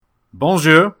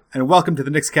Bonjour, and welcome to the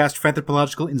Nixcast for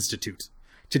Anthropological Institute.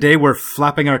 Today we're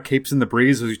flapping our capes in the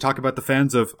breeze as we talk about the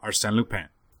fans of Arsène Lupin.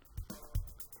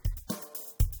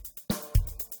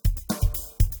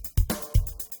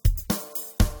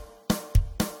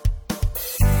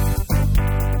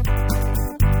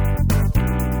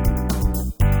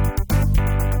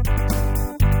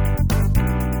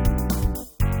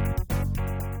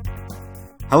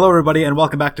 Hello everybody, and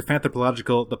welcome back to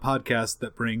Fanthropological, the podcast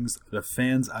that brings the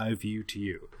fan's eye view to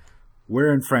you.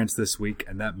 We're in France this week,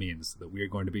 and that means that we are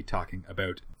going to be talking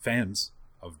about fans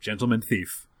of Gentleman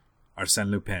Thief, Arsène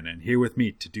Lupin. And here with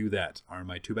me to do that are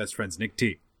my two best friends, Nick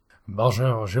T.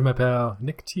 Bonjour, je m'appelle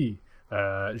Nick T.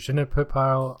 Je ne peux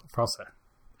parler français.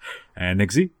 And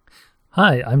Nick Z.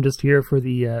 Hi, I'm just here for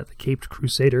the Caped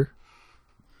Crusader.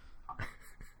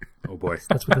 Oh boy.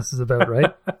 That's what this is about,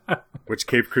 right? Which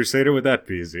Cape Crusader would that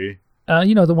be, Z?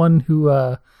 The one who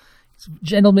is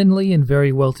gentlemanly and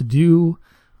very well-to-do,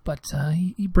 but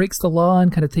he breaks the law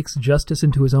and kind of takes justice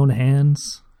into his own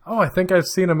hands. Oh, I think I've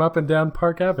seen him up and down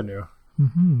Park Avenue.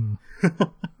 Mm-hmm.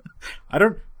 I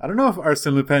don't know if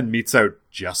Arsène Lupin meets out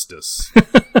justice.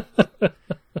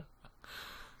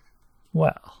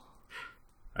 Well.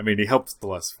 I mean, he helps the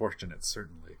less fortunate,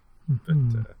 certainly.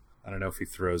 Mm-hmm. But I don't know if he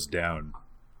throws down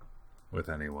with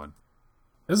anyone.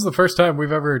 This is the first time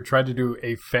we've ever tried to do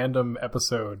a fandom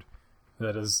episode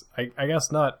that is, I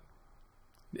guess not,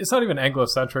 it's not even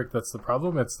Anglo-centric that's the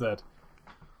problem, it's that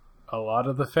a lot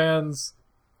of the fans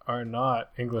are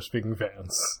not English-speaking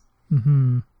fans.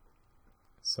 Mm-hmm.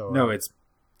 So No, it's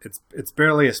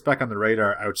barely a speck on the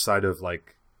radar outside of,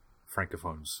 like,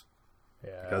 Francophones.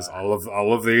 yeah. Because all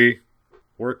of the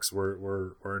works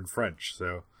were in French,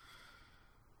 so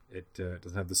it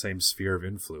doesn't have the same sphere of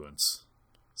influence.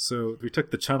 So we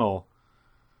took the channel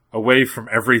away from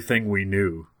everything we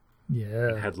knew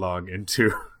and headlong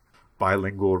into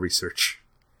bilingual research.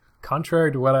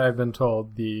 Contrary to what I've been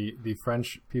told, the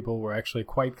French people were actually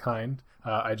quite kind.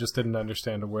 I just didn't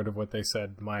understand a word of what they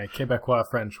said. My Quebecois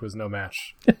French was no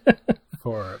match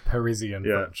for Parisian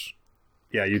French.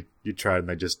 Yeah, you tried and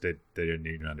they didn't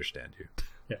even understand you.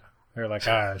 Yeah, they're like,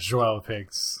 Joël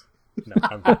Pigs. No,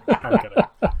 I'm kidding.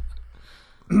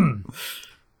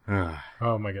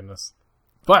 Oh my goodness.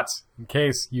 But, in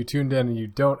case you tuned in and you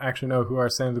don't actually know who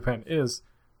Arsène Lupin is,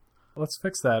 let's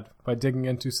fix that by digging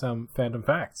into some fandom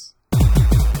facts.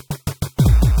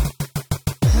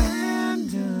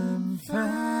 Fandom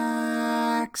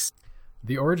facts.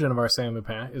 The origin of Arsène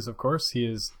Lupin is, of course, he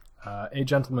is a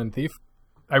gentleman thief.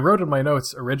 I wrote in my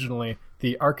notes originally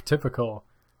the archetypical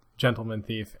gentleman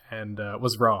thief and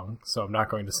was wrong, so I'm not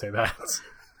going to say that.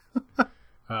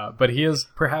 But he is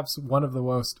perhaps one of the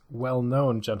most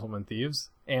well-known gentleman thieves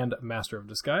and master of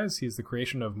disguise. He's the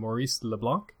creation of Maurice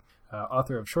Leblanc,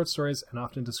 author of short stories and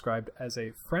often described as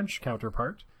a French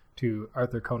counterpart to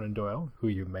Arthur Conan Doyle, who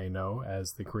you may know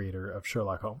as the creator of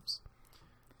Sherlock Holmes.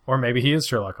 Or maybe he is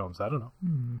Sherlock Holmes, I don't know.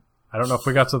 I don't know if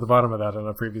we got to the bottom of that in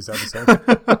a previous episode.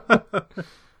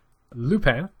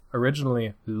 Lupin,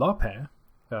 originally Lopin,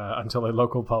 until a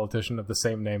local politician of the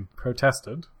same name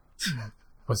protested,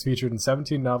 was featured in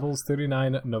 17 novels,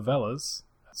 39 novellas,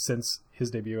 since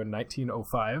his debut in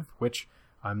 1905, which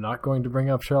I'm not going to bring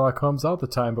up Sherlock Holmes all the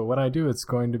time, but when I do, it's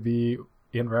going to be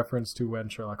in reference to when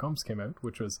Sherlock Holmes came out,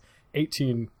 which was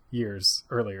 18 years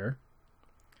earlier.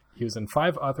 He was in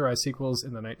 5 authorized sequels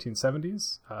in the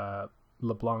 1970s.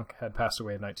 Leblanc had passed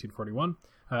away in 1941,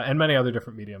 and many other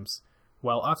different mediums.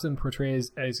 While often portrayed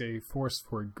as a force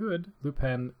for good,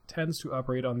 Lupin tends to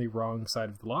operate on the wrong side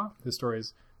of the law. His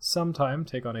stories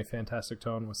sometimes take on a fantastic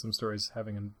tone, with some stories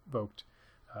having invoked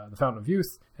the Fountain of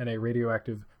Youth and a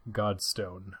radioactive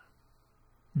Godstone.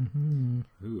 Mm-hmm.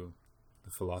 Ooh, the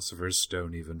Philosopher's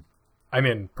Stone, even. I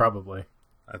mean, probably.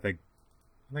 I think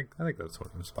that's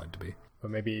what it was supposed to be. But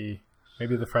maybe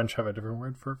the French have a different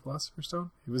word for Philosopher's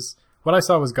Stone. What I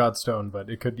saw was Godstone, but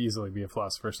it could easily be a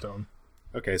Philosopher's Stone.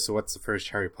 Okay, so what's the first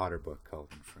Harry Potter book called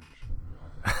in French?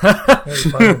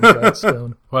 Harry Potter and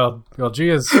Godstone. Well, G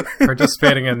is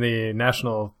participating in the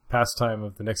national pastime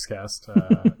of the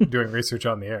Nixcast, doing research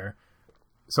on the air.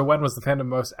 So when was the fandom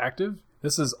most active?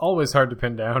 This is always hard to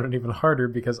pin down, and even harder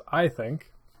because I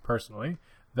think, personally,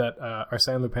 that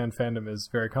Arsène Lupin fandom is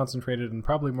very concentrated and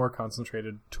probably more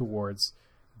concentrated towards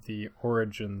the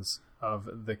origins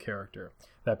of the character.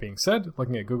 That being said,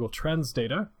 looking at Google Trends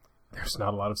data, there's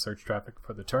not a lot of search traffic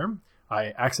for the term.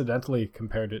 I accidentally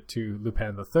compared it to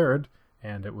Lupin III,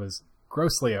 and it was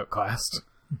grossly outclassed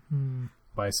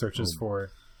by searches for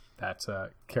that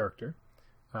character.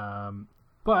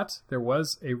 But there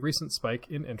was a recent spike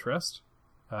in interest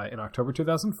in October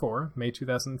 2004, May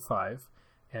 2005,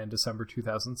 and December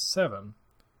 2007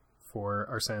 for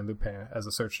Arsène Lupin as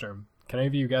a search term. Can any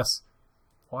of you guess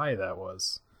why that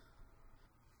was?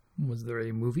 Was there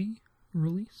a movie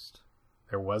released?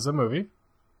 There was a movie.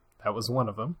 That was one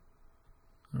of them.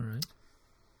 All right.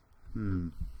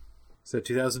 So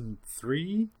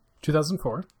 2003?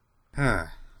 2004.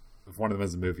 If one of them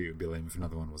is a movie, it would be lame. If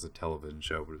another one was a television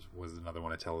show, was another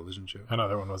one a television show?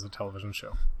 Another one was a television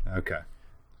show. Okay.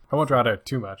 I won't draw it out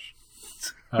too much.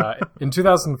 In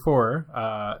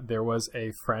 2004, there was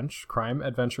a French crime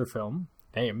adventure film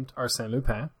named Arsène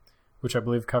Lupin, which I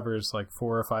believe covers like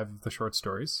 4 or 5 of the short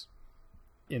stories.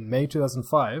 In May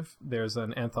 2005, there's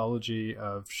an anthology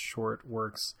of short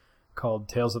works called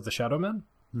Tales of the Shadow Men,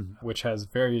 which has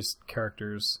various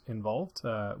characters involved,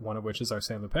 one of which is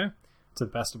Arsène Lupin. To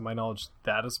the best of my knowledge,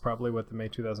 that is probably what the May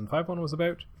 2005 one was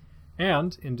about.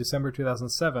 And in December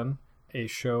 2007, a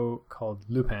show called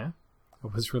Lupin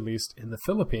was released in the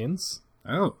Philippines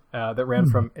that ran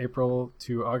from April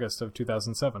to August of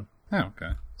 2007. Oh,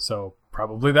 okay. So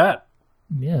probably that.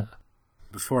 Yeah.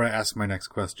 Before I ask my next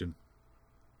question,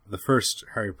 the first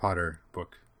Harry Potter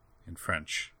book in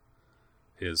French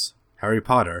is Harry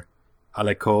Potter à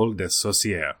l'école des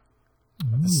sorcières.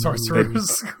 The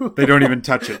Sorcerer's School. They don't even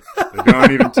touch it. They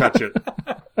don't even touch it.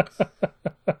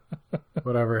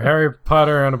 Whatever. Harry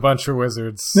Potter and a bunch of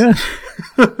wizards.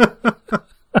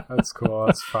 That's cool.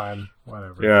 That's fine.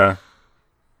 Whatever. Yeah.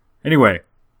 Anyway,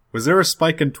 was there a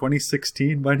spike in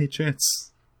 2016 by any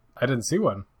chance? I didn't see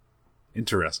one.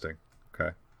 Interesting.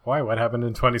 Okay. Why? What happened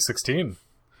in 2016?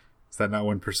 Is that not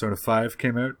when Persona 5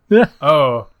 came out?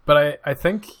 Oh, but I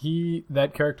think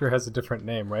that character has a different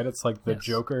name, right? It's like the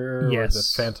Joker or the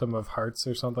Phantom of Hearts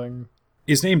or something.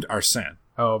 He's named Arsène.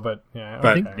 Oh, but yeah.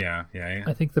 But okay. yeah.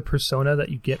 I think the persona that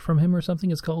you get from him or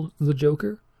something is called the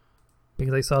Joker,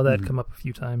 because I saw that come up a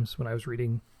few times when I was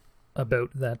reading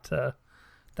about that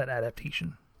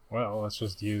adaptation. Well, let's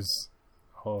just use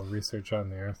whole research on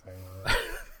the air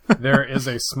thing. There is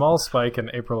a small spike in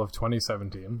April of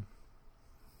 2017.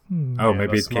 Oh,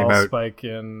 maybe it came out. Spike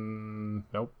in.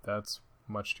 Nope, that's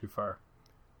much too far.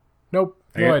 Nope,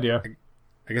 no idea.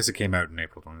 I guess it came out in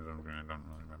April. I don't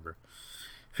really remember.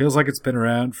 Feels like it's been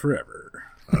around forever.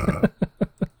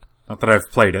 Not that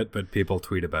I've played it, but people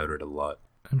tweet about it a lot.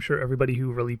 I'm sure everybody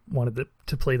who really wanted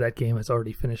to play that game has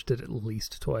already finished it at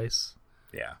least twice.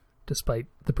 Yeah. Despite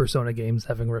the Persona games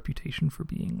having a reputation for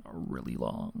being really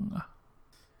long.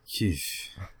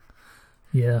 Yeesh.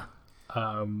 Yeah.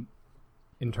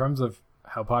 In terms of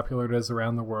how popular it is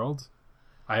around the world,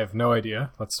 I have no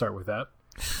idea. Let's start with that.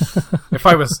 If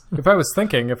I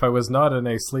was not in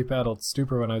a sleep-addled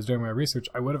stupor when I was doing my research,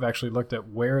 I would have actually looked at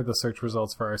where the search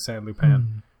results for Arsène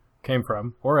Lupin came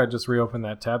from, or I'd just reopen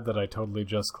that tab that I totally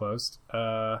just closed.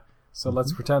 So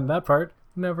let's pretend that part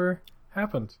never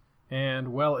happened.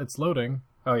 And, well, it's loading.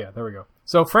 Oh, yeah, there we go.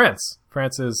 So France.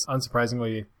 France is,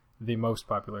 unsurprisingly, the most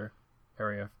popular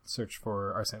area search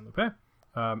for Arsène Lupin,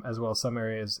 as well as some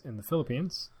areas in the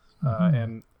Philippines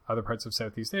and other parts of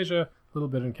Southeast Asia, a little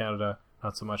bit in Canada,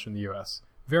 not so much in the US.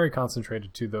 Very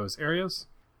concentrated to those areas.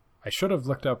 I should have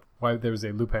looked up why there was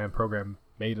a Lupin program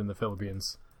made in the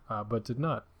Philippines, but did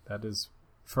not. That is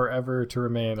forever to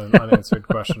remain an unanswered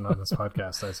question on this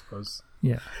podcast, I suppose.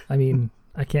 Yeah, I mean,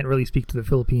 I can't really speak to the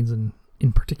Philippines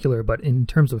in particular, but in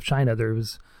terms of China, there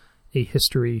was a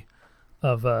history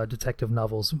of detective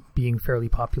novels being fairly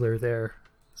popular there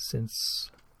since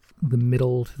the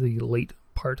middle to the late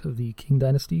part of the Qing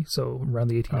Dynasty, so around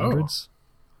the 1800s.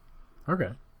 Oh. Okay.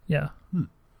 Yeah.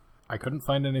 I couldn't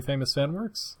find any famous fan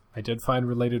works. I did find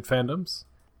related fandoms.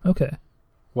 Okay.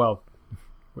 Well,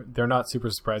 they're not super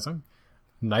surprising.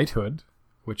 Knighthood,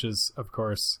 which is, of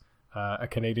course, a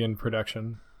Canadian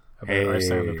production about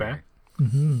Arsène Lupin.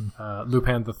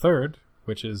 Lupin the Third,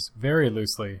 which is very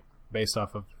loosely based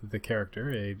off of the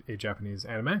character, a Japanese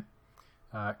anime.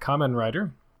 Kamen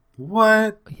Rider.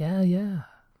 What? Yeah.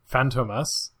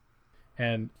 Phantomas.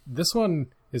 And this one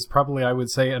is probably, I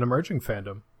would say, an emerging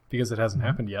fandom because it hasn't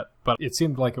happened yet. But it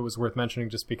seemed like it was worth mentioning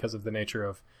just because of the nature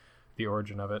of the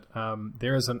origin of it.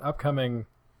 There is an upcoming...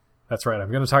 That's right,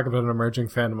 I'm going to talk about an emerging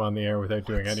fandom on the air without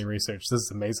doing any research. This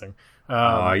is amazing.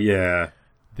 Yeah.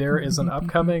 There is an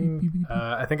upcoming...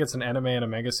 I think it's an anime and a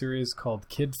manga series called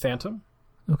Kid Phantom.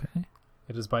 Okay.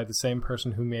 It is by the same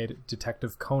person who made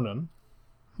Detective Conan,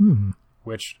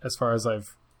 which, as far as I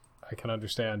can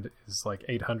understand, is like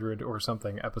 800 or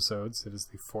something episodes. It is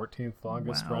the 14th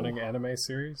longest running anime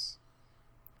series.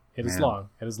 It is long.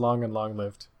 It is long and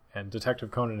long-lived. And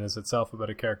Detective Conan is itself about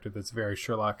a character that's very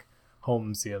Sherlock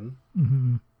Holmesian.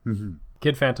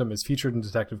 Kid Phantom is featured in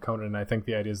Detective Conan, and I think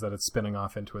the idea is that it's spinning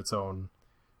off into its own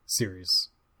series.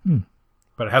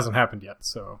 But it hasn't happened yet,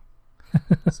 so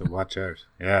So watch out.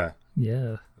 Yeah.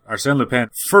 Yeah. Arsène Lupin,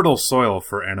 fertile soil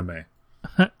for anime.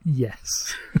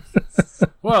 Yes.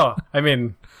 Well, I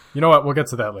mean, you know what? We'll get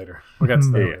to that later.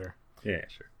 Later. Yeah,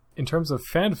 sure. In terms of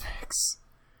fanfics,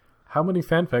 how many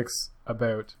fanfics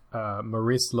about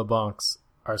Maurice Leblanc's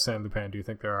Arsène Lupin do you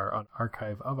think there are on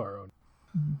Archive of Our Own?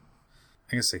 I'm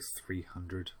gonna say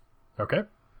 300. Okay.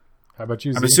 How about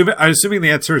you, I'm Z? assuming the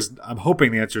answer is. I'm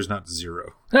hoping the answer is not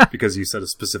 0 because you said a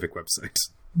specific website.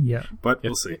 Yeah. But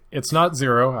we'll see. It's not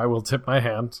 0. I will tip my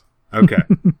hand. Okay.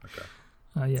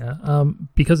 Yeah.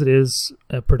 Because it is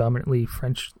a predominantly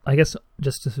French, I guess,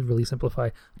 just to really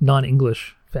simplify,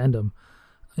 non-English fandom,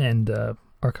 and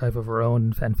Archive of Our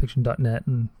Own, fanfiction.net,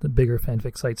 and the bigger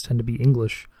fanfic sites tend to be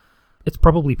English. It's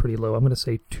probably pretty low. I'm going to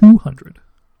say 200.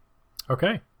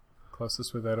 Okay.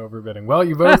 Closest without overbidding. Well,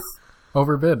 you both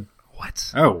overbid.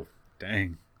 What? Oh,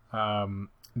 dang.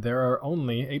 There are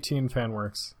only 18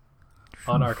 fanworks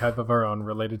on Archive of Our Own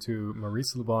related to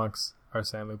Maurice Leblanc's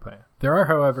Arsène Lupin. There are,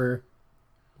 however,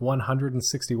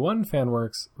 161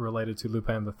 fanworks related to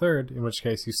Lupin III, in which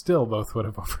case you still both would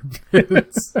have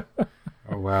overbid.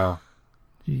 Oh, wow.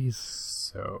 Jeez.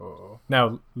 So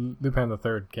now Lupin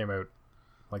III came out,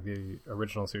 like the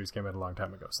original series came out a long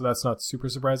time ago, so that's not super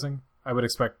surprising. I would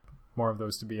expect more of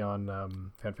those to be on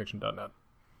fanfiction.net,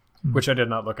 which I did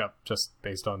not look up, just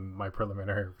based on my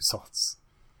preliminary results.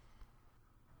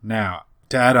 Now,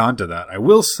 to add on to that, I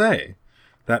will say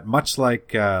that much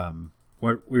like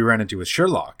what we ran into with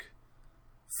Sherlock,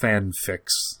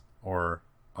 fanfics or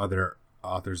other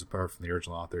authors apart from the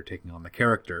original author taking on the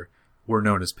character were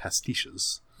known as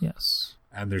pastiches. Yes.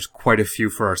 And there's quite a few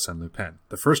for Arsène Lupin.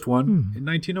 The first one in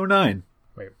 1909.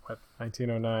 Wait, what?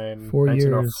 1909? 4 years.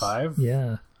 1905?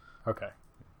 Yeah. Okay.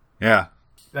 Yeah.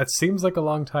 That seems like a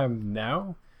long time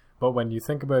now, but when you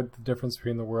think about the difference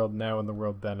between the world now and the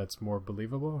world then, it's more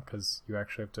believable because you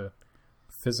actually have to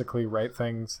physically write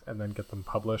things and then get them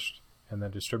published and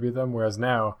then distribute them, whereas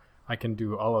now I can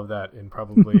do all of that in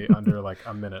probably under like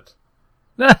a minute.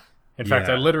 In fact,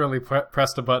 I literally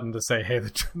pressed a button to say, hey,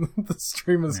 the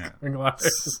stream is going live.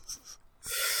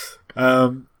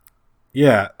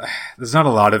 Yeah, there's not a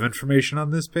lot of information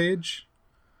on this page,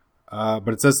 but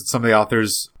it says that some of the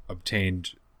authors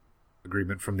obtained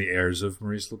agreement from the heirs of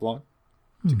Maurice Leblanc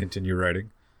to continue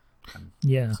writing.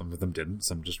 Yeah. Some of them didn't.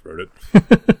 Some just wrote it.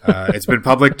 It's been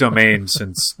public domain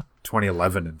since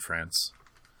 2011 in France.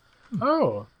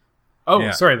 Oh,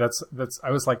 Yeah. sorry. That's. I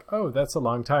was like, oh, that's a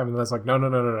long time, and then I was like, no.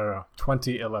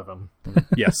 2011.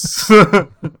 Yes.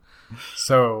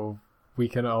 So we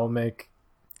can all make.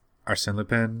 Arsène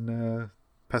Lupin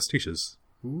pastiches.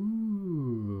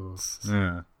 Ooh.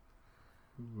 Yeah.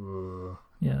 Ooh.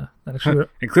 Yeah. That actually.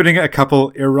 Including a couple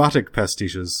erotic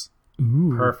pastiches.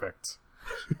 Ooh. Perfect.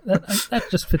 That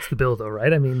just fits the bill, though,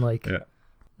 right? I mean, like, Yeah.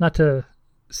 not to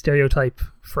stereotype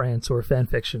France or fan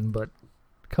fiction, but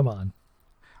come on.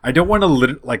 I don't want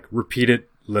to repeat it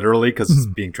literally because it's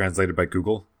being translated by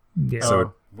Google. Yeah.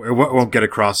 So it won't get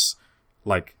across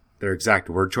like their exact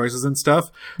word choices and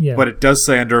stuff. Yeah. But it does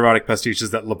say under erotic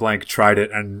pastiches that LeBlanc tried it,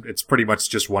 and it's pretty much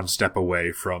just one step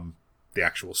away from the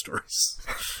actual stories.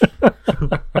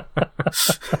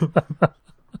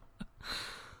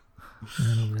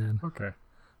 Oh, man. Okay.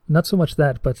 Not so much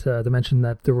that, but they mentioned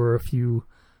that there were a few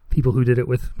people who did it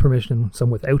with permission, some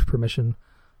without permission.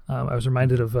 I was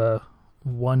reminded of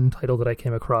one title that I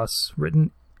came across written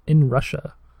in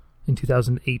Russia in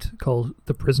 2008 called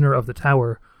The Prisoner of the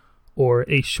Tower, or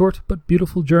A Short but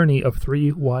Beautiful Journey of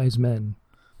Three Wise Men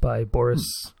by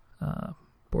Boris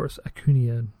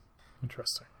Akunin.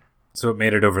 Interesting. So it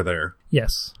made it over there.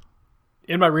 Yes.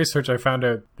 In my research, I found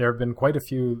out there have been quite a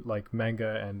few like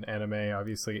manga and anime,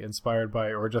 obviously inspired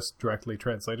by or just directly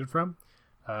translated from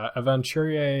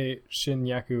Aventurier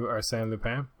Shinyaku Arsène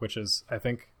Lupin, which is, I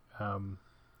think,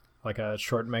 like a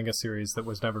short manga series that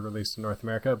was never released in North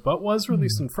America, but was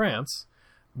released in France,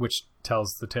 which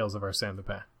tells the tales of Arsène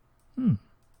Lupin.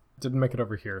 Didn't make it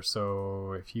over here,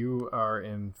 so if you are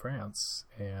in France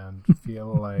and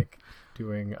feel like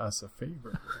doing us a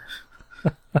favor,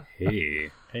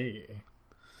 Hey.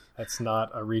 that's not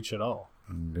a reach at all.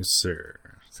 No, sir.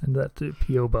 Send that to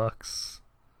P.O. Box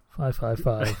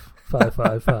 555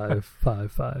 555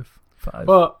 555.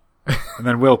 Well, And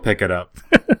then we'll pick it up.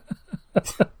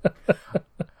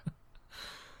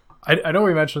 I know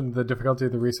we mentioned the difficulty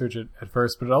of the research at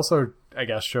first, but it also, I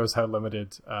guess, shows how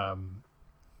limited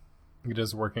it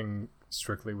is working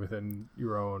strictly within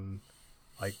your own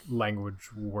like language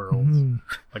world.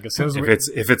 Like as soon as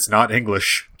If it's not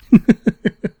English.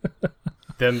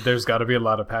 then there's got to be a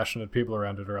lot of passionate people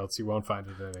around it, or else you won't find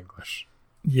it in English.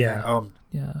 Yeah. Um,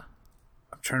 Yeah.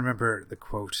 trying to remember the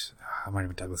quote. It might have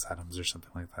been Douglas Adams or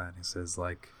something like that. He says,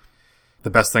 like, the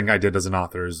best thing I did as an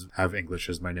author is have English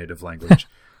as my native language.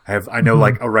 I know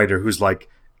like a writer who's like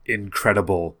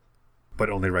incredible, but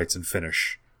only writes in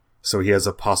Finnish. So he has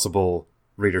a possible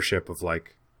readership of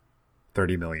like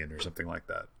 30 million or something like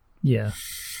that. Yeah.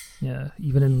 Yeah.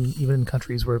 Even in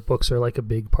countries where books are like a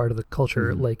big part of the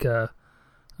culture, like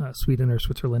Sweden or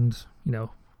Switzerland, you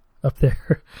know, up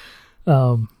there.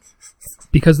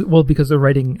 Because they're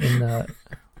writing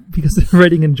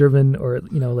in German or,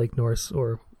 you know, like Norse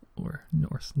or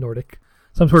Nordic,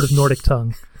 some sort of Nordic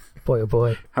tongue. Boy, oh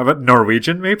boy. How about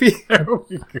Norwegian, maybe? There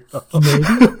we go. Maybe.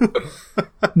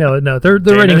 No, they're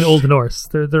writing in Old Norse.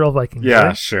 They're all Vikings. Yeah,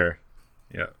 right? sure.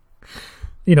 Yeah.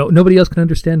 You know, nobody else can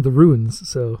understand the runes,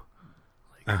 so.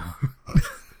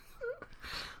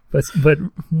 But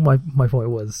my point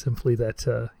was simply that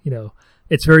you know,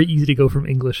 it's very easy to go from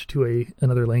English to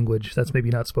another language that's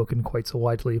maybe not spoken quite so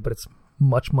widely, but it's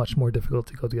much more difficult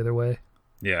to go the other way.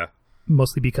 Yeah.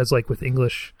 Mostly because, like, with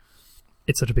English,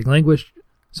 it's such a big language.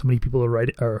 So many people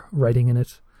are writing in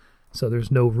it, so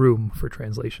there's no room for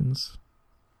translations.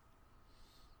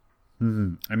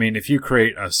 I mean, if you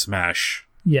create a smash,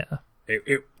 Yeah.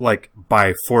 it like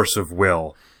by force of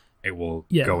will, it will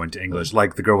go into English,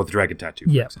 like the girl with the dragon tattoo.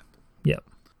 For example. Yeah.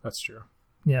 That's true.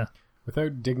 Yeah.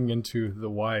 Without digging into the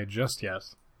why just yet,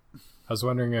 I was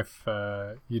wondering if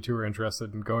you two were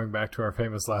interested in going back to our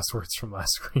famous last words from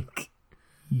last week.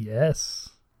 Yes.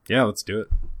 Yeah, let's do it.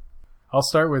 I'll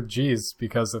start with G's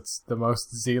because it's the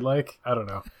most Z-like. I don't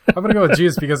know. I'm going to go with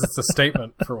G's because it's a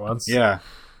statement for once. Yeah.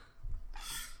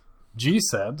 G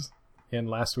said in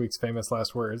last week's famous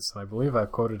last words, and I believe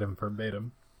I've quoted him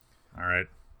verbatim, All right.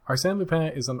 Arsène Lupin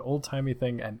is an old-timey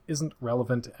thing and isn't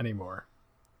relevant anymore.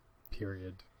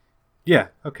 Period. Yeah,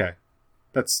 okay.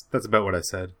 That's about what I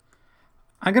said.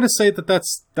 I'm going to say that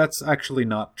that's actually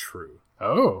not true.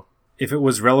 Oh. If it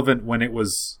was relevant when it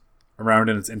was around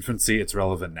in its infancy, it's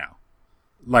relevant now.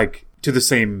 Like, to the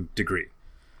same degree.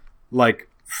 Like,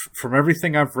 from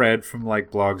everything I've read from, like,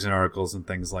 blogs and articles and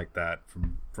things like that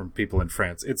from people in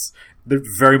France, they're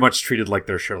very much treated like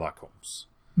they're Sherlock Holmes.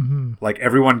 Mm-hmm. Like,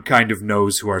 everyone kind of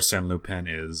knows who Arsène Lupin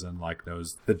is and, like,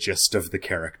 knows the gist of the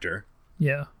character.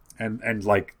 Yeah. And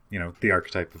like, you know, the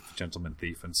archetype of the gentleman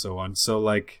thief and so on. So,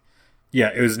 like, yeah,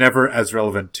 it was never as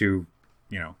relevant to,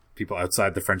 you know, people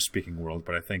outside the French-speaking world,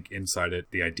 but I think inside it,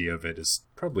 the idea of it is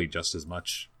probably just as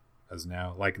much as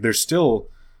now. Like, they're still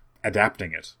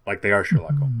adapting it, like they are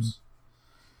Sherlock Holmes.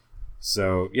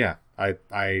 So, yeah,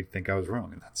 I think I was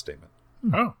wrong in that statement.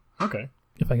 Oh, okay.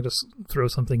 If I can just throw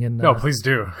something in. No, please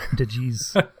do. To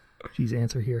G's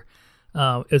answer here.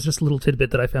 It was just a little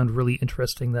tidbit that I found really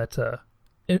interesting that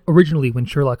originally when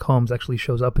Sherlock Holmes actually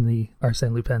shows up in the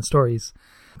Arsène Lupin stories,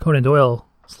 Conan Doyle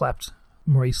slapped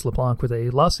Maurice LeBlanc with a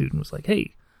lawsuit and was like,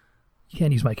 hey, you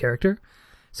can't use my character.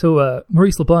 So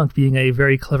Maurice LeBlanc, being a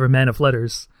very clever man of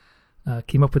letters,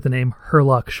 came up with the name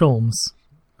Herlock Sholmes.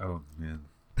 Oh, man.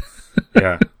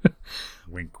 Yeah.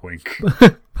 Wink, wink.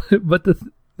 But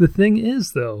the thing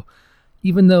is, though,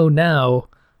 even though now,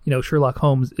 you know, Sherlock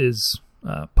Holmes is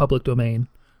public domain,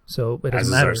 so it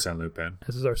doesn't matter. As is Arsène Lupin.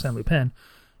 As is Arsène Lupin.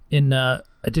 In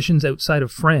editions outside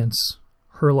of France,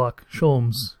 Herlock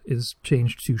Sholmes is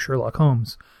changed to Sherlock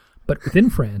Holmes. But within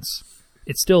France,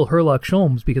 it's still Herlock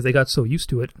Sholmes because they got so used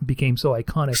to it and became so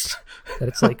iconic that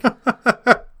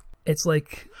it's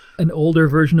like an older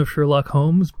version of Sherlock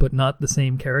Holmes, but not the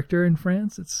same character in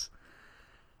France. It's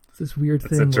this weird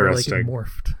thing where like it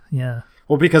morphed. Yeah.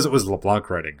 Well, because it was LeBlanc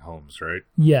writing Holmes, right?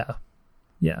 Yeah.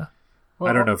 Yeah. Well,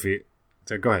 I don't know if he...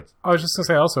 So go ahead. I was just going to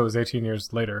say also it was 18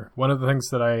 years later. One of the things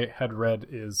that I had read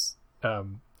is,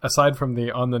 aside from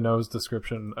the on-the-nose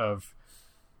description of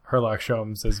Herlock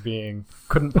Sholmes as being,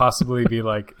 couldn't possibly be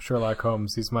like Sherlock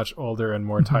Holmes, he's much older and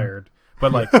more tired.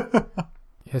 But like,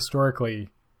 historically,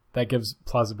 that gives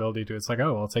plausibility to it. It's like,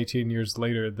 oh, well, it's 18 years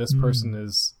later, this person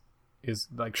is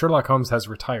like, Sherlock Holmes has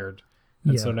retired.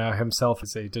 And so now himself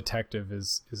as a detective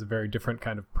is a very different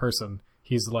kind of person.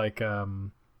 He's like,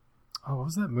 what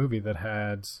was that movie that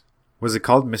had... Was it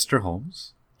called Mr.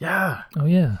 Holmes? Yeah. Oh,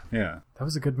 yeah. Yeah. That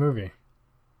was a good movie.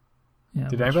 Yeah.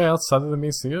 Did anybody else other than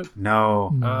me see it?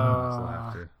 No.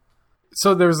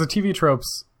 So there's the TV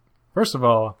tropes. First of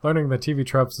all, learning the TV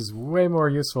tropes is way more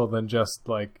useful than just,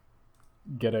 like,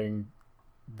 getting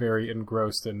very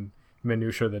engrossed in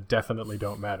minutiae that definitely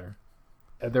don't matter.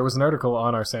 There was an article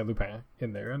on Arsène Lupin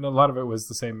in there, and a lot of it was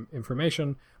the same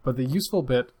information, but the useful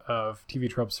bit of TV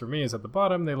tropes for me is at the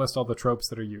bottom. They list all the tropes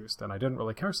that are used, and I didn't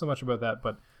really care so much about that,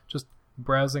 but just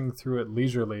browsing through it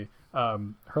leisurely,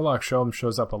 Herlock Sholmes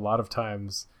shows up a lot of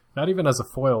times, not even as a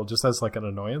foil, just as like an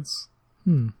annoyance.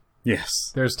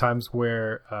 Yes. There's times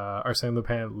where Arsène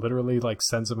Lupin literally like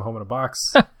sends him home in a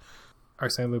box.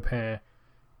 Arsène Lupin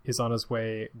is on his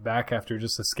way back after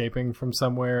just escaping from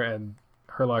somewhere, and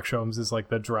Herlock Sholmes is like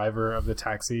the driver of the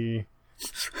taxi.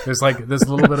 There's like this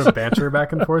little bit of banter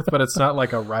back and forth, but it's not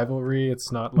like a rivalry.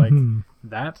 It's not like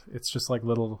that. It's just like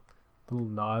little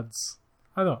nods.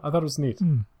 I don't know. I thought it was neat.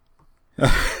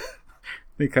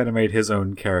 He kind of made his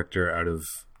own character out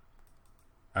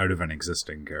of an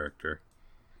existing character.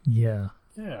 Yeah.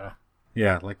 Yeah.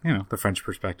 Yeah, like, the French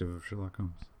perspective of Sherlock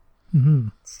Holmes.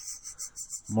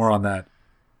 Mm-hmm. More on that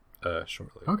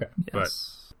shortly. Okay. Yes. But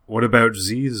what about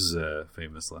Z's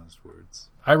famous last words?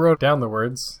 I wrote down the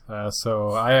words,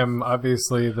 so I am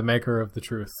obviously the maker of the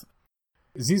truth.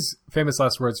 Z's famous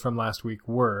last words from last week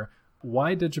were,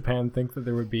 why did Japan think that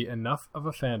there would be enough of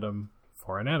a fandom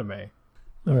for an anime?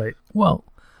 All right. Well,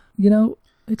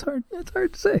 it's hard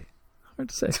to say. Hard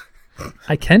to say.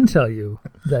 I can tell you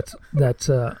that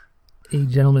a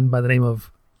gentleman by the name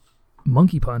of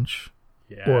Monkey Punch,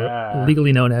 or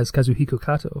legally known as Kazuhiko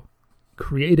Kato,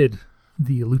 created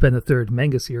the Lupin III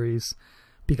manga series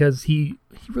because he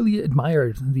really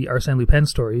admired the Arsène Lupin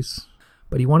stories,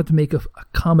 but he wanted to make a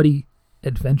comedy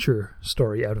adventure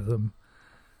story out of them.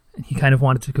 And he kind of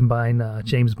wanted to combine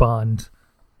James Bond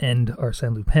and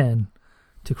Arsène Lupin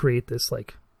to create this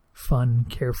like fun,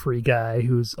 carefree guy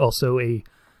who's also a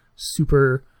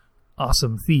super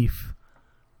awesome thief,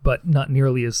 but not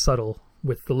nearly as subtle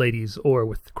with the ladies or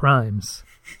with the crimes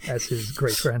as his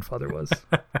great-grandfather was.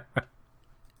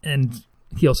 And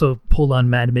he also pulled on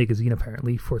Mad Magazine,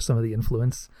 apparently, for some of the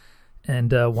influence,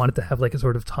 and wanted to have like a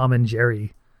sort of Tom and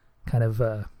Jerry kind of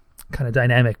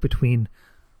dynamic between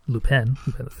Lupin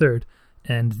III,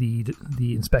 and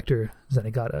the Inspector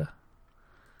Zenigata.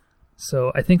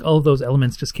 So I think all of those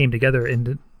elements just came together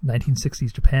in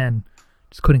 1960s Japan.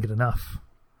 Just couldn't get enough,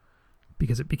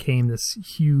 because it became this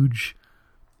huge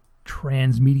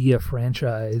transmedia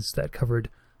franchise that covered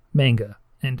manga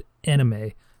and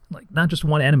anime. Like, not just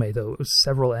one anime, though. It was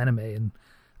several anime, and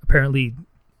apparently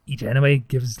each anime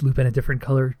gives Lupin a different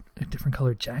colored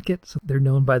jacket, so they're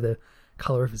known by the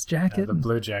color of his jacket. Yeah, the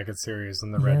Blue Jacket series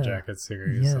and the Red Jacket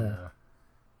series.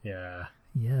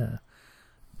 Yeah.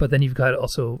 But then you've got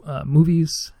also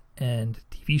movies and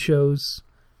TV shows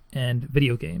and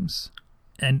video games.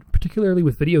 And particularly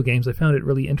with video games, I found it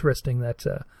really interesting that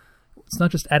it's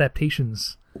not just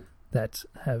adaptations that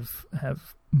have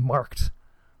marked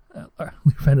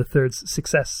Lupin III's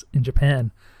success in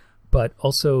Japan, but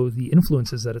also the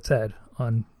influences that it's had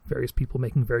on various people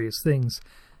making various things.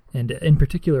 And in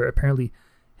particular, apparently,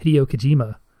 Hideo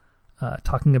Kojima,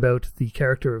 talking about the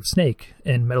character of Snake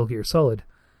in Metal Gear Solid,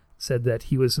 said that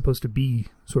he was supposed to be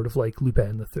sort of like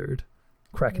Lupin III,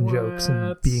 cracking jokes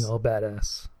and being all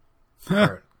badass.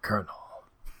 Colonel.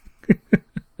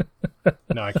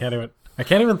 No, I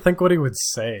can't even think what he would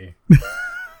say.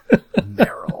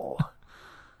 Meryl.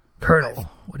 Colonel,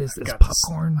 what is this,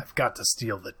 popcorn? I've got to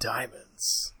steal the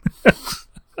diamonds.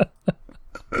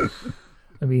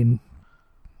 I mean,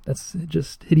 that's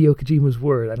just Hideo Kojima's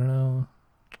word. I don't know.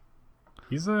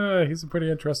 He's a pretty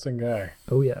interesting guy.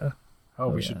 Oh, yeah.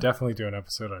 We should definitely do an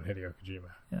episode on Hideo Kojima.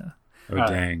 Yeah. Oh,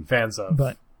 dang. Fans of.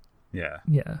 But, yeah.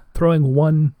 Throwing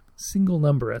one single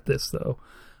number at this, though.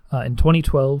 In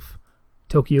 2012,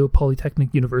 Tokyo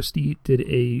Polytechnic University did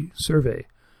a survey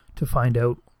to find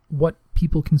out what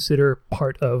people consider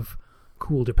part of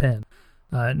Cool Japan.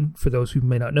 And for those who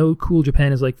may not know, Cool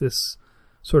Japan is like this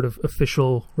sort of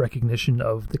official recognition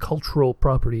of the cultural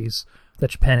properties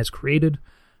that Japan has created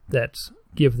that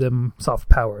give them soft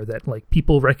power, that like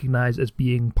people recognize as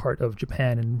being part of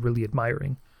Japan and really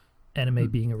admiring. Anime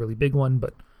being a really big one.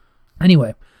 But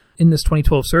anyway, in this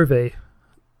 2012 survey,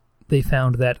 they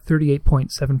found that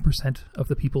 38.7% of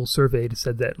the people surveyed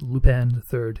said that Lupin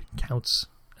III counts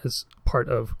as part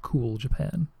of Cool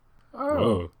Japan. Oh,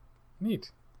 whoa.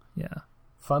 Neat. Yeah.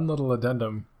 Fun little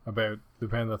addendum about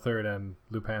Lupin III and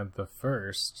Lupin the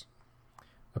First.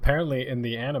 Apparently in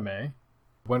the anime,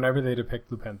 whenever they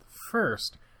depict Lupin the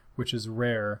First, which is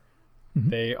rare,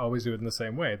 they always do it in the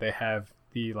same way. They have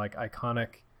the like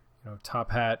iconic,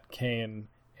 top hat, cane,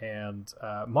 and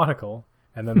monocle,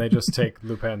 and then they just take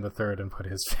Lupin the Third and put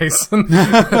his face in.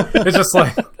 It's just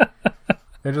like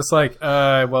they're just like,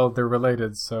 well, they're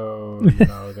related, so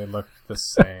they look the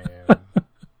same.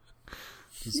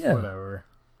 Just whatever.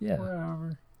 Yeah.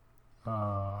 Whatever.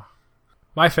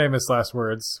 My famous last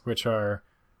words, which are,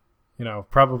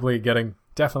 probably getting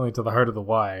definitely to the heart of the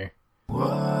why.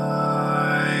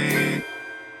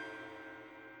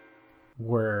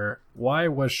 Why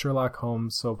was Sherlock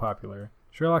Holmes so popular?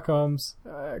 Sherlock Holmes,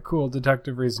 cool,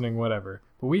 detective reasoning, whatever.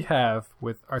 But we have,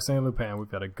 with Arsène Lupin, we've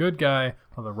got a good guy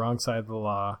on the wrong side of the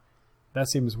law. That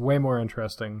seems way more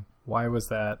interesting. Why was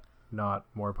that not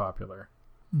more popular?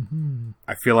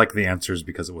 I feel like the answer is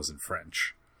because it was in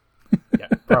French. Yeah,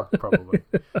 probably.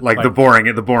 Like the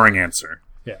boring answer.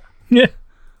 Yeah. Yeah.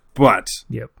 But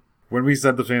Yep. when we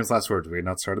said the famous last words, we had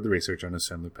not started the research on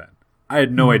Arsène Lupin. I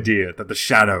had no idea that the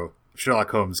shadow of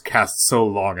Sherlock Holmes cast so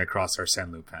long across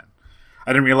Arsène Lupin.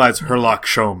 I didn't realize Herlock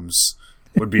Sholmes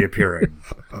would be appearing.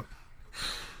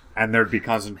 And there'd be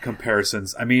constant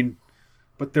comparisons. I mean,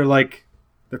 but they're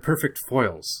perfect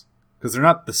foils. Because they're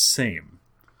not the same.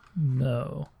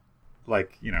 No.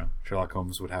 Like, Sherlock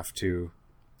Holmes would have to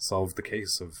solve the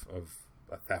case of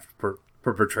a theft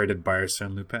perpetrated by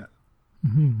Arsène Lupin.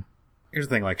 Mm-hmm. Here's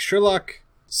the thing, Sherlock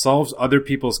solves other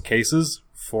people's cases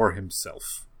for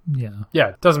himself. Yeah. Yeah,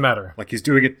 it doesn't matter. He's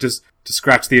doing it just to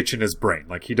scratch the itch in his brain.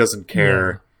 He doesn't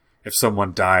care if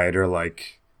someone died or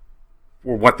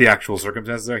what the actual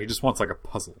circumstances are. He just wants a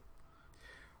puzzle.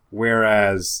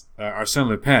 Whereas Arsène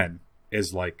Lupin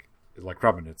is like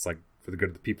Robin. It's for the good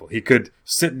of the people. He could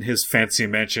sit in his fancy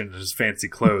mansion in his fancy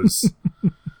clothes.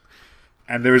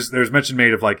 And there's mention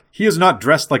made of he is not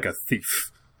dressed like a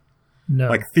thief.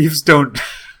 No. Thieves don't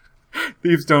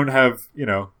have,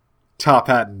 top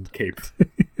hat and cape.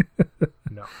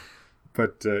 No.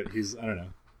 But he's I don't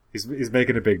know. He's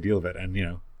making a big deal of it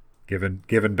and,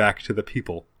 given back to the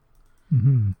people.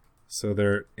 Mm-hmm. So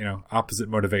they're, opposite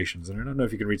motivations. And I don't know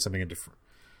if you can read something into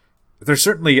there's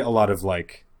certainly a lot of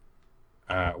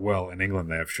in England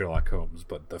they have Sherlock Holmes,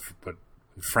 but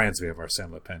in France we have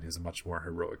Arsène Lupin. He's a much more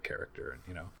heroic character,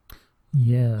 and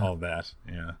Yeah. all that.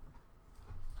 Yeah.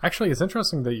 Actually, it's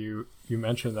interesting that you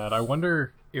mentioned that. I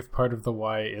wonder if part of the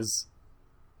why is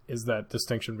that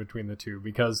distinction between the two,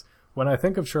 because when I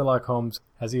think of Sherlock Holmes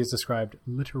as he is described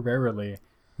literarily,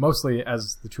 mostly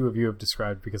as the two of you have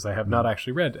described, because I have not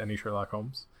actually read any Sherlock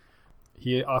Holmes,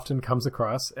 he often comes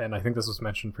across, and I think this was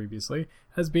mentioned previously,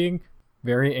 as being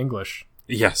very English.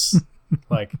 Yes.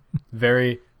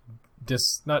 Very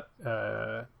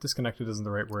disconnected isn't the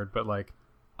right word, but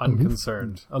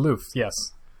unconcerned. Aloof, yes.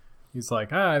 He's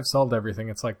I've solved everything.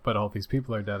 It's but all these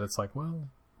people are dead. It's well...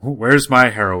 Where's my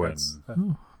heroin?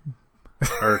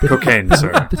 Or cocaine,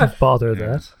 sir. Didn't bother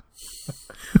that.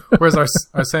 Whereas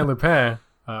Arsène Lupin,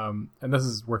 and this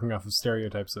is working off of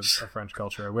stereotypes of French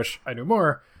culture. I wish I knew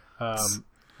more.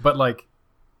 But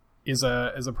is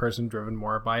a person driven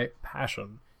more by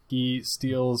passion. He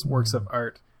steals works of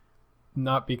art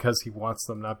not because he wants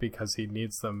them, not because he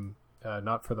needs them,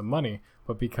 not for the money,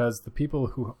 but because the people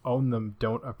who own them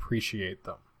don't appreciate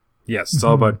them. Yes, it's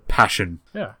all about passion.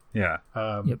 Yeah. Yeah.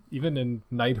 Even in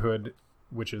Knighthood,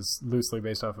 which is loosely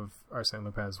based off of Arsène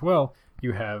Lupin as well,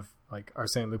 you have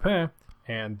Arsène Lupin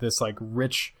and this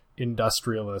rich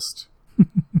industrialist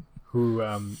who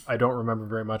I don't remember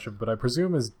very much of, but I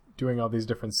presume is doing all these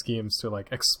different schemes to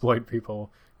exploit people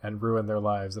and ruin their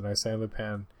lives. And Arsène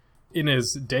Lupin, in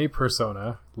his day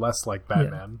persona, less like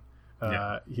Batman,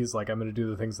 he's I'm going to do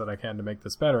the things that I can to make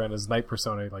this better, and his night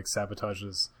persona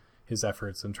sabotages his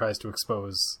efforts and tries to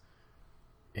expose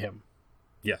him.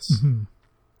 Yes. Mm-hmm.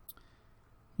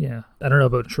 Yeah. I don't know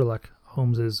about Sherlock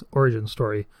Holmes's origin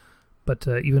story, but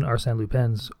even Arsène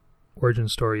Lupin's origin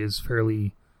story is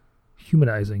fairly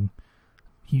humanizing.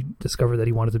 He discovered that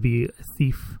he wanted to be a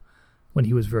thief when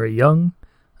he was very young.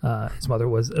 His mother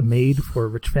was a maid for a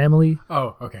rich family.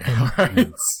 Oh, okay. All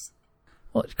right.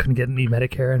 Well, she couldn't get any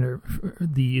Medicare, and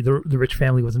the rich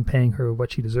family wasn't paying her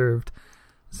what she deserved.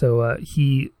 So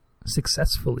he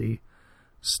successfully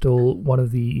stole one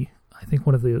of the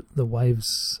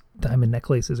wife's diamond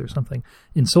necklaces or something,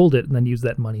 and sold it, and then used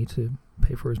that money to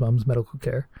pay for his mom's medical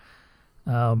care.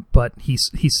 But he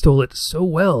stole it so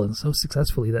well and so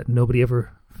successfully that nobody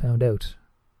ever found out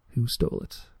who stole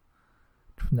it.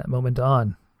 From that moment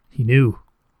on, he knew.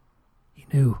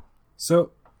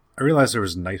 So I realized there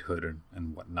was knighthood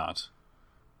and whatnot,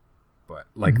 but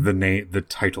the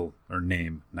title or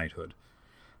name knighthood.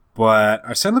 But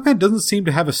Arsène Lupin doesn't seem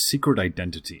to have a secret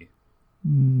identity.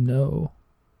 No.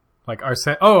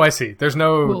 Arsène. Oh, I see. There's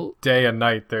no day and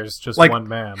night. There's just one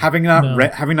man. Having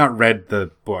not read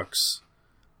the books,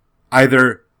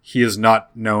 either he is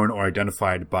not known or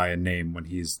identified by a name when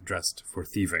he's dressed for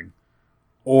thieving,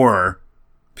 or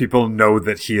people know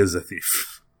that he is a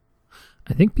thief.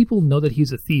 I think people know that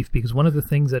he's a thief because one of the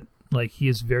things that he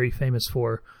is very famous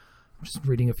for, I'm just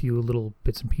reading a few little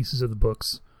bits and pieces of the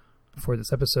books for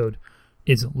this episode,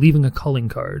 is leaving a calling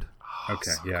card.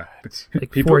 Okay, so yeah.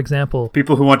 For example...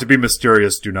 People who want to be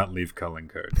mysterious do not leave calling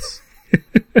cards.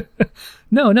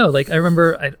 No. Like I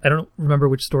remember, I don't remember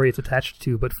which story it's attached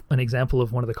to, but an example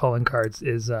of one of the calling cards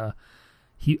is I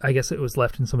guess it was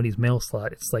left in somebody's mail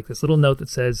slot. It's like this little note that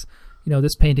says,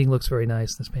 this painting looks very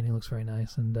nice. This painting looks very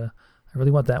nice, and I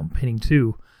really want that painting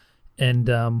too. And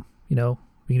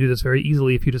we can do this very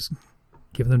easily if you just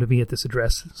give them to me at this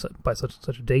address by such and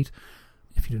such a date.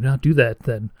 If you do not do that,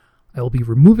 then I will be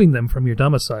removing them from your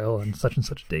domicile on such and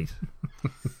such a date.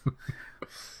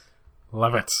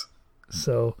 Love it.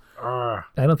 So I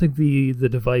don't think the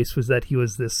device was that he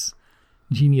was this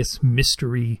genius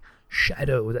mystery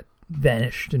shadow that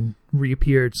vanished and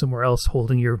reappeared somewhere else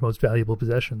holding your most valuable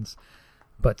possessions,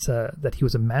 but that he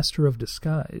was a master of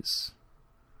disguise.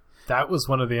 That was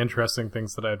one of the interesting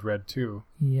things that I'd read too.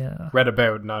 Yeah. Read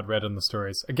about, not read in the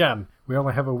stories. Again, we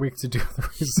only have a week to do the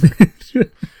research.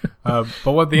 But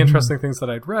one of the interesting things that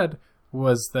I'd read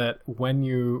was that when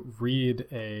you read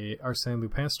a Arsène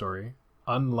Lupin story,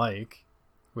 unlike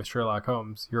with Sherlock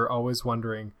Holmes, you're always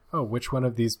wondering, which one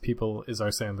of these people is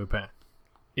Arsène Lupin?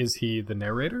 Is he the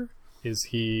narrator? Is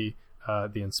he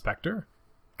the inspector?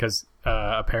 Because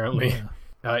apparently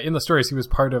in the stories he was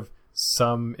part of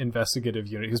some investigative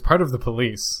unit. He was part of the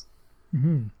police,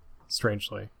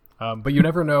 strangely. But you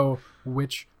never know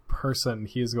which person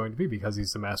he is going to be because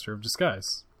he's the master of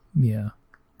disguise. Yeah.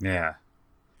 Yeah.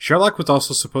 Sherlock was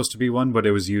also supposed to be one, but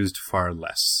it was used far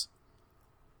less.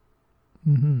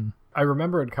 Mm-hmm. I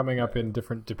remember it coming up in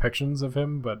different depictions of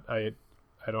him, but I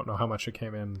don't know how much it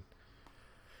came in.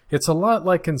 It's a lot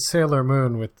like in Sailor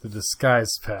Moon with the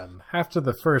disguise pen. After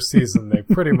the first season, they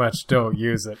pretty much don't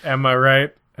use it. Am I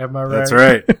right? That's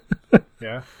right.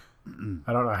 Yeah.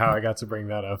 I don't know how I got to bring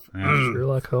that up.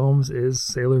 Sherlock Holmes is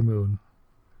Sailor Moon.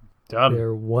 Done.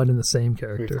 They're one and the same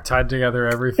character. We've tied together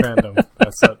every fandom.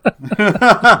 That's it.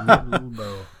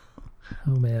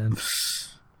 Oh, man.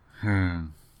 I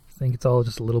think it's all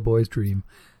just a little boy's dream.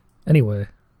 Anyway.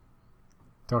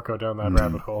 Don't go down that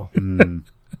rabbit hole.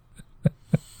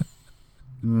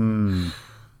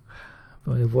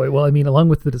 Boy, well, I mean, along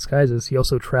with the disguises, he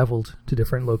also traveled to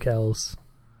different locales.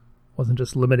 Wasn't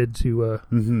just limited to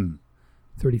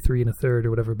 33 and a third or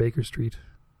whatever Baker Street.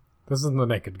 This isn't the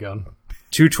Naked Gun.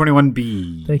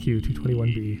 221B. Thank you,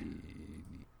 221B.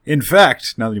 In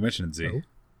fact, now that you mention it, Z, Oh.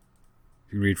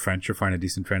 if you read French or find a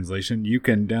decent translation, you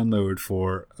can download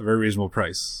for a very reasonable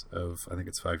price of, I think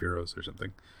it's €5 or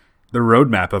something, the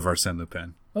roadmap of Arsène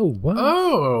Lupin. Oh, what?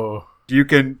 Oh! You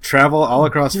can travel all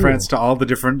across Cool. France to all the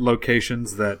different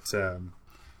locations that,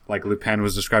 like Lupin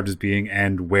was described as being,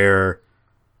 and where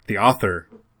the author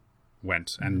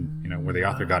went, and where the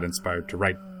author got inspired to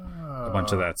write a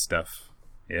bunch of that stuff.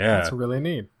 Yeah, That's really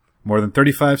neat. more than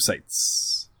 35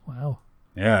 sites. Wow.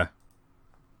 Yeah,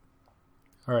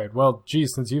 All right. Well,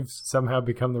 geez, since you've somehow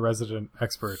become the resident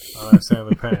expert on Arsène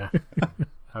Lupin,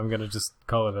 I'm going to just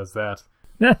call it as that.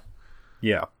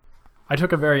 yeah. I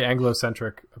took a very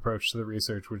Anglo-centric approach to the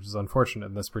research, which is unfortunate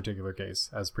in this particular case,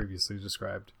 as previously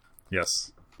described.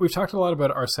 Yes. We've talked a lot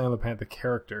about Arsène Lupin, the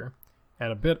character,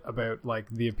 and a bit about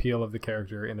the appeal of the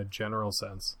character in a general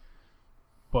sense.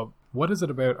 But what is it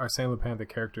about Arsène Lupin, the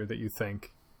character, that you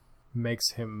think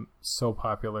makes him so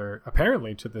popular,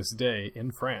 apparently to this day,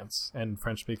 in France and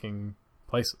French-speaking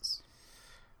places?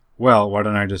 Well, why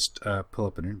don't I just pull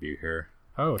up an interview here?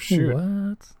 Oh, shoot.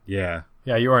 What? Yeah.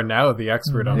 Yeah, you are now the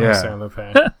expert on Yeah. Arsène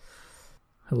Lupin.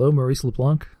 Hello, Maurice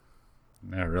LeBlanc.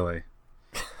 Yeah, really.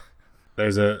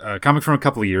 There's a comic from a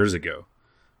couple of years ago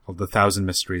called The Thousand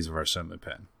Mysteries of Arsène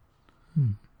Lupin.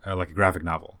 Like a graphic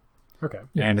novel. Okay.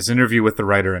 Yeah. And it's an interview with the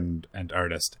writer and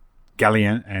artist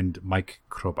Galien and Mike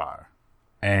Crowbar.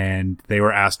 And they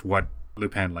were asked what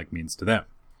Lupin means to them.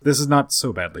 This is not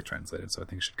so badly translated, so I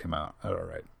think it should come out all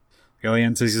right.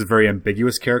 Galien says he's a very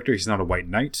ambiguous character. He's not a white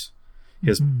knight. He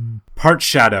has part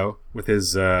shadow with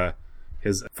his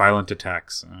violent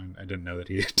attacks. I didn't know that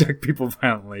he attacked people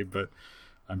violently, but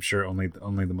I'm sure only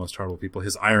the most horrible people.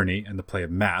 His irony and the play of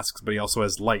masks, but he also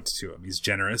has light to him. He's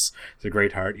generous. He's a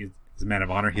great heart. He's a man of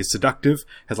honor. He's seductive.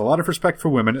 Has a lot of respect for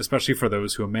women, especially for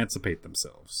those who emancipate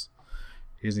themselves.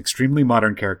 He's an extremely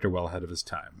modern character, well ahead of his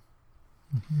time.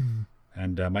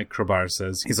 And Mike Crowbar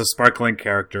says he's a sparkling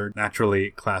character, naturally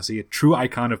classy, a true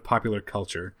icon of popular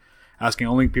culture, asking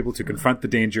only people to confront the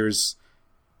dangers,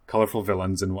 colorful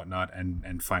villains and whatnot,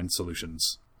 and find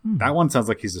solutions. That one sounds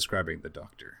like he's describing the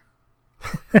Doctor.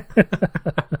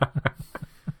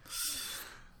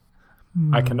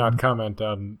 I cannot comment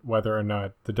on whether or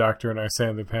not the Doctor and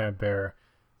Arsène Lupin bear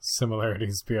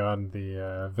similarities beyond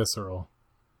the visceral.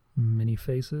 Many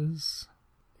faces.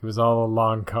 It was all a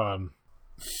long con.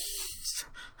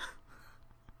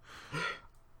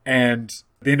 And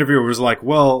the interviewer was like,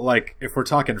 well, if we're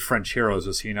talking French heroes,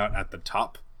 is he not at the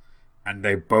top? and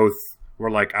they both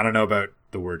were like, I don't know about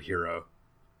the word hero,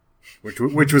 which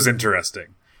was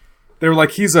interesting. They were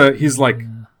like, he's like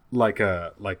an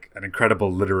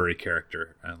incredible literary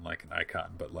character and like an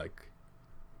icon, but like,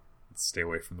 let's stay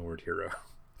away from the word hero,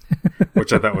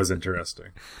 which I thought was interesting.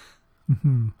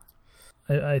 Mm-hmm.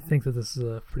 I think that this is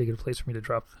a pretty good place for me to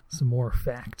drop some more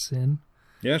facts in.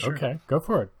 Yeah, sure. Okay, go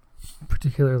for it.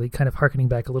 Particularly kind of harkening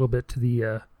back a little bit to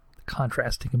the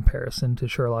contrasting comparison to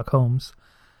Sherlock Holmes.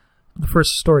 The first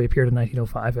story appeared in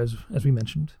 1905, as we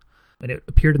mentioned, and it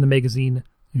appeared in the magazine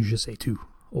Je sais tout,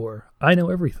 or I Know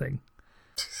Everything,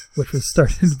 which was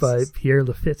started by Pierre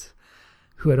Lafitte,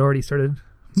 who had already started...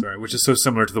 Sorry, which is so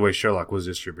similar to the way Sherlock was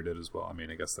distributed as well. I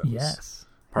mean, I guess that was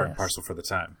part and parcel for the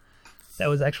time. That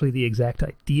was actually the exact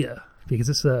idea, because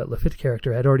this Lafitte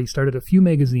character had already started a few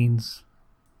magazines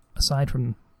aside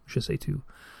from Je sais tout.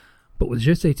 But with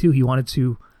Je sais tout, he wanted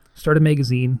to start a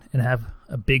magazine and have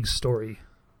a big story,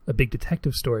 a big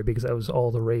detective story, because that was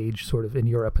all the rage sort of in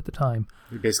Europe at the time.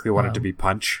 He basically wanted to be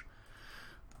Punch.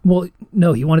 Well,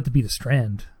 no, he wanted to be the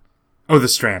Strand. Oh, the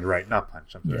Strand, right, not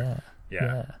Punch. I'm sorry.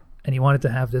 Yeah. And he wanted to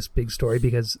have this big story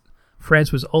because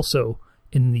France was also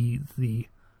in the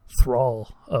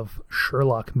thrall of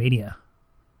Sherlock mania,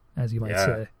 as you might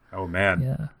say. Oh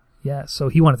man. Yeah. So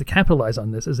he wanted to capitalize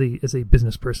on this as a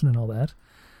business person and all that.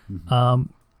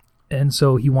 Mm-hmm. And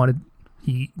so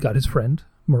he got his friend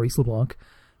Maurice Leblanc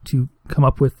to come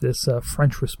up with this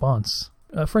French response,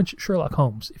 French Sherlock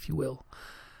Holmes, if you will.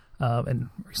 And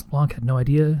Maurice Leblanc had no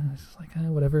idea. He's like,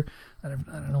 whatever. I don't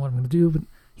know what I'm going to do, but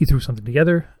he threw something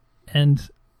together, and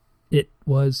it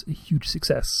was a huge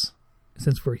success.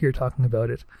 Since we're here talking about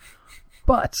it,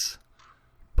 but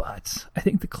I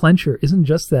think the clincher isn't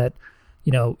just that,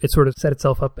 it sort of set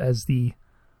itself up as the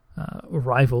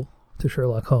rival to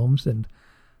Sherlock Holmes, and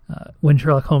when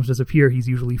Sherlock Holmes does appear, he's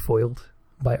usually foiled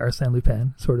by Arsène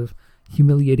Lupin, sort of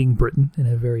humiliating Britain in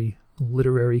a very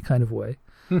literary kind of way,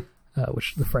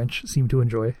 which the French seem to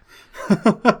enjoy.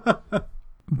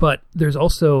 But there's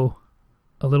also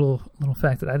a little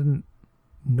fact that I didn't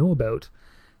know about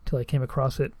till I came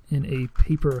across it in a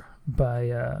paper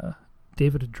by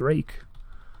David Drake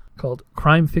called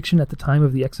Crime Fiction at the Time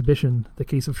of the Exhibition, The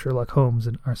Case of Sherlock Holmes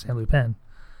and Arsène Lupin.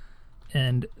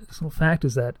 And this little fact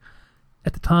is that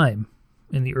at the time,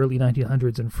 in the early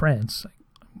 1900s in France,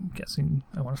 I'm guessing,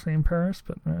 I want to say in Paris,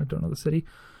 but I don't know the city,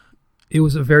 it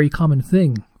was a very common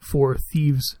thing for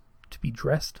thieves to be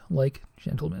dressed like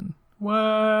gentlemen. What?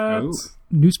 Oh.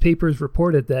 Newspapers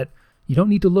reported that you don't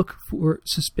need to look for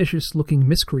suspicious-looking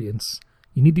miscreants.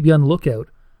 You need to be on the lookout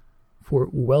for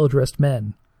well-dressed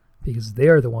men, because they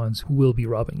are the ones who will be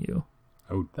robbing you.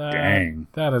 Oh, dang.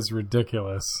 That is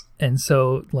ridiculous. And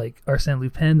so, Arsène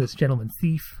Lupin, this gentleman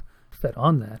thief, fed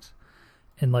on that.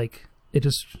 And, it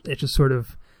just sort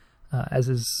of, as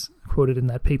is quoted in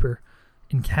that paper,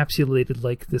 encapsulated,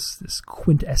 this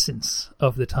quintessence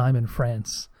of the time in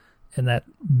France. And that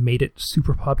made it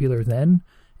super popular then.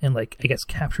 And I guess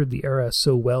captured the era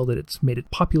so well that it's made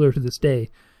it popular to this day,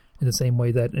 in the same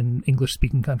way that in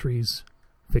English-speaking countries,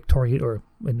 Victorian, or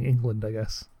in England, I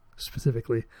guess,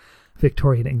 specifically,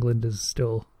 Victorian England is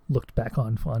still looked back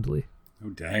on fondly. Oh,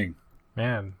 dang.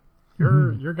 Man,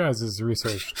 your guys'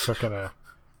 research took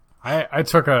I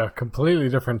took a completely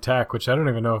different tack, which I don't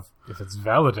even know if it's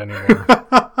valid anymore.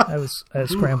 I was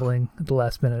scrambling at the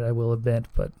last minute, I will admit,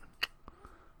 but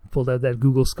pulled out that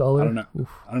Google Scholar.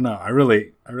 I don't know. I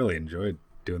really enjoyed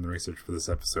doing the research for this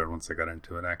episode once I got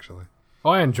into it, actually.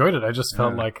 Oh, I enjoyed it. I just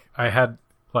felt like I had,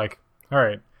 all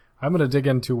right, I'm going to dig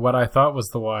into what I thought was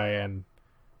the why, and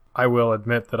I will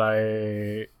admit that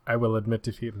I will admit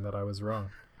defeat and that I was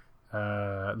wrong.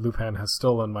 Lupin has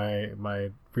stolen my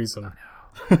reason.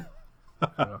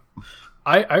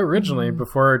 I originally,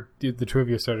 before the two of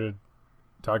you started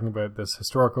talking about this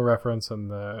historical reference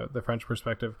and the French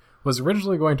perspective, was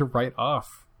originally going to write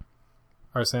off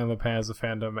Arsène Lupin as a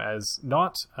fandom as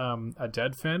not a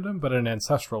dead fandom, but an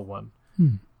ancestral one.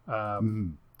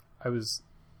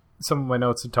 Some of my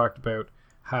notes had talked about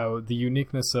how the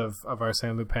uniqueness of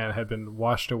Arsène Lupin had been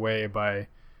washed away by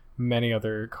many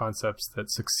other concepts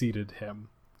that succeeded him.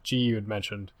 You had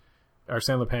mentioned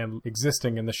Arsène Lupin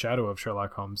existing in the shadow of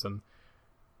Sherlock Holmes, and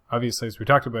obviously, as we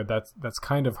talked about, that's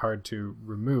kind of hard to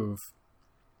remove,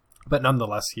 but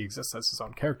nonetheless, he exists as his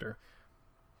own character.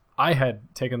 I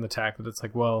had taken the tack that it's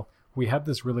we had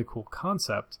this really cool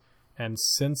concept, and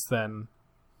since then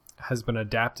has been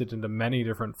adapted into many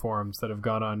different forms that have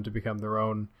gone on to become their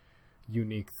own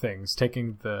unique things,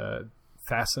 taking the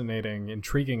fascinating,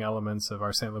 intriguing elements of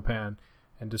Arsène Lupin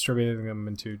and distributing them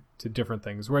into different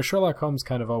things. Whereas Sherlock Holmes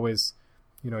kind of always,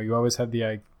 you always had the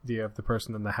idea of the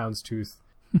person in the houndstooth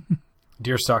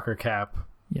deerstalker cap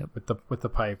Yep. with the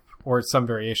pipe, or some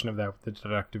variation of that with the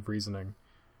deductive reasoning.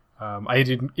 I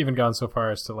had even gone so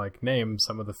far as to like name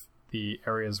some of the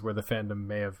areas where the fandom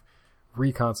may have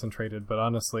reconcentrated, but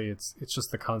honestly, it's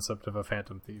just the concept of a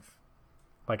phantom thief.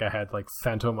 Like I had like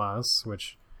Fantomas,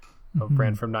 which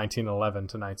ran from 1911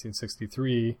 to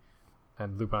 1963,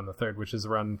 and Lupin the Third, which is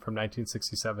run from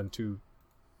 1967 to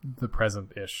the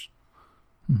present-ish,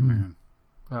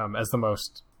 as the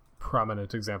most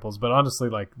prominent examples. But honestly,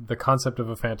 like the concept of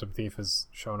a phantom thief has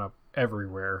shown up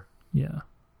everywhere. Yeah.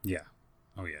 Yeah.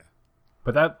 Oh yeah.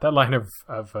 But that line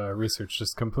of research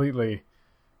just completely,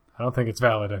 I don't think it's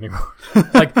valid anymore.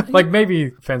 like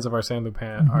maybe fans of Arsène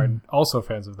Lupin are also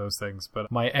fans of those things,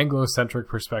 but my Anglo-centric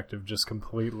perspective just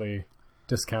completely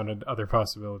discounted other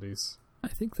possibilities. I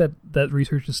think that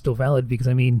research is still valid because,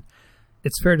 I mean,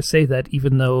 it's fair to say that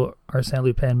even though Arsène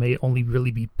Lupin may only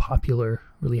really be popular,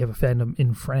 really have a fandom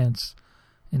in France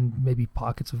and maybe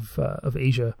pockets of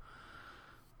Asia,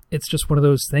 it's just one of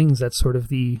those things that's sort of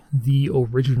the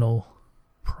original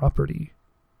property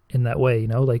in that way, you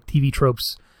know? Like TV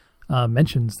Tropes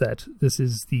mentions that this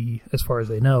is as far as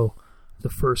they know, the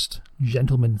first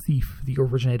gentleman thief, the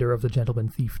originator of the gentleman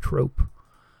thief trope.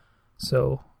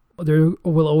 So there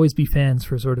will always be fans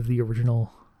for sort of the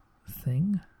original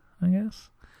thing, I guess.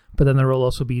 But then there will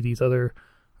also be these other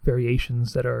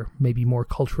variations that are maybe more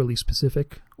culturally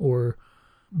specific or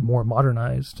more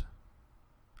modernized.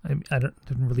 I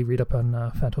didn't really read up on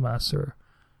Fantomas or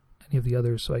any of the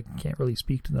others, so I can't really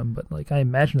speak to them. But like I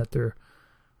imagine that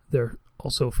they're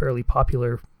also fairly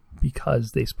popular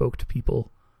because they spoke to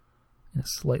people in a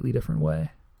slightly different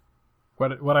way.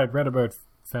 What I'd read about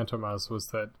Fantomas was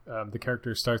that the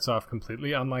character starts off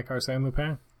completely unlike Arsène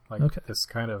Lupin, like this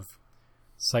kind of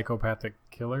psychopathic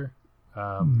killer,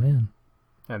 man,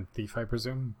 and thief, I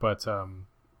presume. But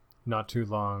not too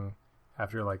long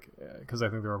after, like, because I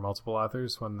think there were multiple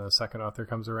authors when the second author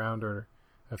comes around, or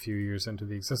a few years into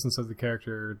the existence of the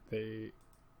character, they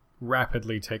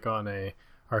rapidly take on a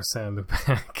Arsène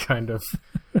Lupin kind of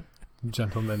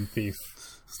gentleman thief.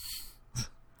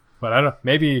 But I don't know,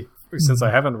 maybe since I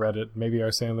haven't read it, maybe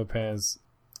Arsène Lupin's,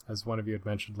 as one of you had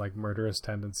mentioned, like murderous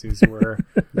tendencies were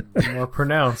more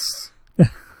pronounced.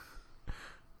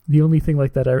 The only thing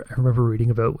like that I remember reading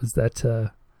about was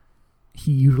that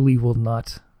he usually will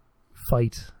not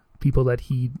fight people that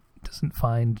he doesn't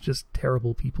find just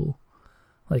terrible people.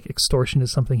 Like extortion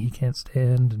is something he can't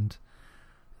stand, and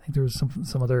I think there was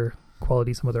some other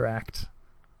quality, some other act.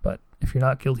 But if you're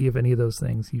not guilty of any of those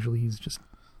things, usually he's just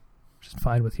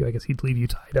fine with you. I guess he'd leave you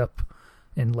tied up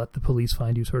and let the police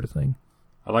find you, sort of thing.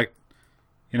 I like,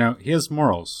 he has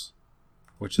morals,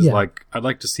 which is like, I'd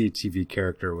like to see a TV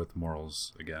character with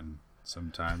morals again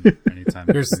sometime, anytime.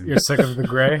 You're sick of the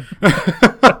gray?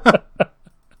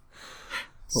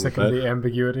 Sick of the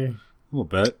ambiguity? A little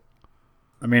bit.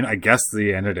 I mean, I guess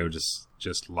the antidote is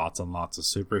just lots and lots of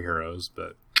superheroes,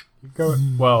 but...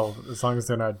 Well, as long as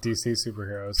they're not DC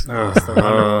superheroes.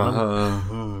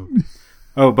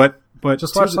 But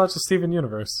just watch lots of Steven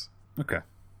Universe. Okay.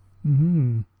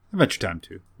 Mm-hmm. Adventure Time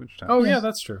too. Oh yeah,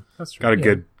 that's true. That's true. Got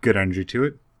a good energy to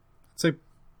it. I'd say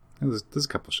there's a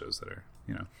couple shows that are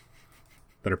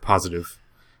that are positive.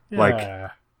 Yeah.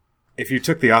 Like if you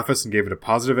took The Office and gave it a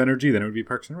positive energy, then it would be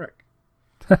Parks and Rec.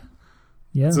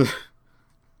 Yeah, it's a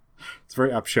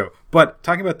very up show. But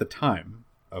talking about the time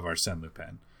of Arsène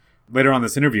Lupin, later on in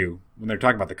this interview, when they're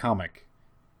talking about the comic,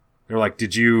 they're like,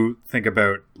 "Did you think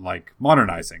about like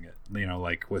modernizing it?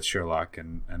 Like with Sherlock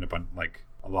and a bunch, like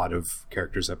a lot of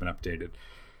characters have been updated."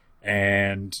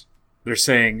 And they're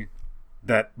saying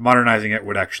that modernizing it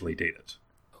would actually date it,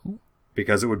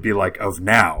 because it would be like of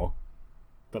now,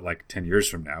 but like 10 years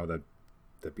from now,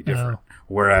 that'd be different.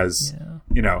 Whereas,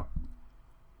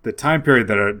 the time period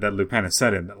that Lupin is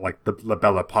set in, like the La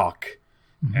Belle Epoque,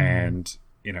 and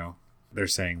they're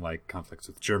saying like conflicts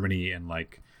with Germany, and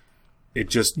like it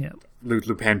just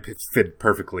Lupin fit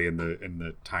perfectly in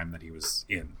the time that he was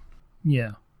in.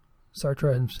 Yeah,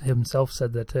 Sartre himself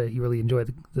said that he really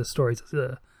enjoyed the stories as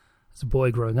a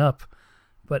boy growing up,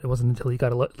 but it wasn't until he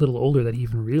got a little older that he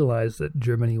even realized that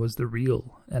Germany was the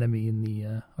real enemy in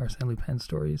the Arsène Lupin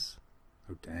stories.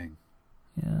 Oh dang!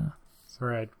 Yeah, that's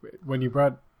right. When you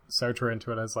brought Sartre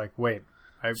into it, I was like, wait.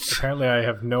 Apparently I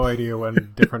have no idea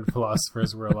when different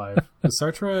philosophers were alive. Was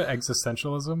Sartre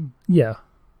existentialism? Yeah.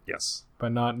 Yes.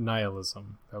 But not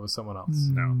nihilism. That was someone else.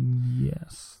 No.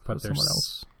 Yes. But there's someone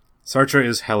else. Sartre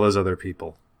is hell as other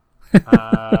people.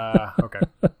 Okay.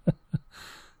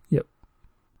 Yep.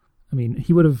 I mean,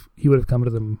 he would have come to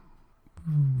them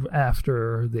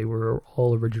after they were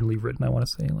all originally written, I want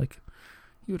to say. Like,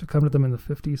 he would have come to them in the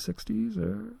 50s, 60s,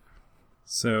 or...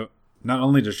 So... not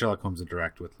only does Sherlock Holmes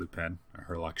interact with Lupin, or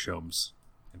Herlock Sholmes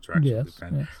interacts Yes, with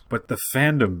Lupin, yes. but the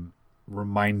fandom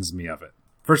reminds me of it.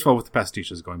 First of all, with the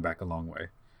pastiches going back a long way,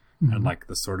 and like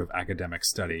the sort of academic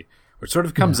study, which sort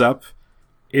of comes up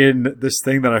in this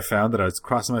thing that I found that I was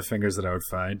crossing my fingers that I would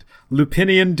find.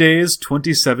 Lupinian Days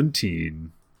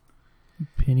 2017.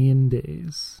 Opinion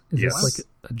Days. Is Yes. this like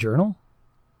a journal?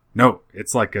 No,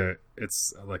 it's like a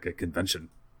convention.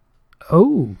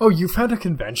 Oh. Oh, you found a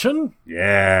convention?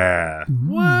 Yeah.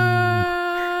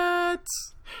 What?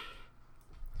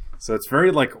 So it's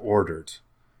very like ordered.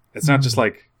 It's not just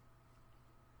like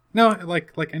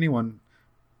like anyone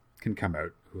can come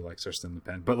out who likes Arsène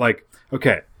Lupin. But like,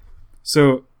 okay.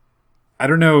 So I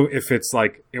don't know if it's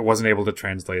like it wasn't able to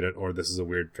translate it or this is a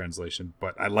weird translation,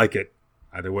 but I like it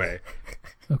either way.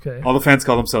 Okay. All the fans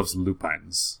call themselves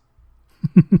Lupines.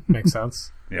 Makes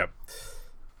sense. Yep.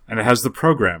 And it has the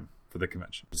program for the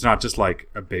convention. It's not just like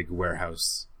a big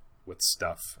warehouse with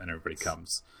stuff and everybody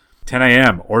comes. 10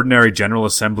 a.m. Ordinary General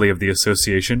Assembly of the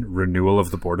Association. Renewal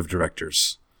of the Board of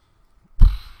Directors.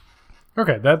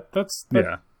 Okay, that's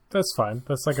Yeah. That's fine.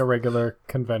 That's like a regular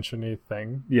convention-y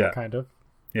thing. Yeah. Kind of.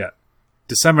 Yeah.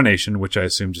 Dissemination, which I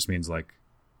assume just means like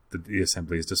the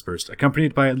assembly is dispersed,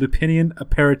 accompanied by a Lupinian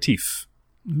aperitif.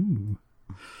 Ooh.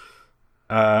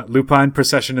 Lupine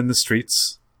procession in the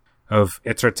streets of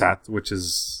Etretat, which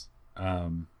is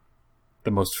the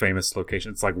most famous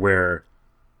location. It's like where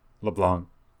LeBlanc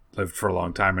lived for a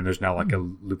long time, and there's now like a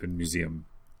Lupin museum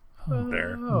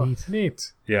there. Oh, Neat. neat.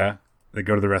 Yeah. They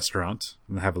go to the restaurant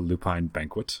and they have a Lupine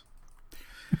banquet.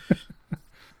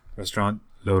 Restaurant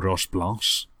Le Roche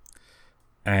Blanche.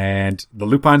 And the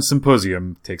Lupine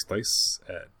Symposium takes place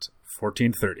at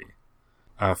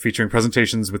 14:30, featuring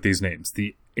presentations with these names: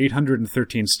 the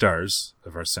 813 Stars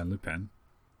of Arsène Lupin,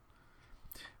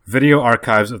 video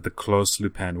archives of the Clos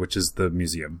Lupin, which is the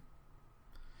museum,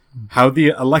 how the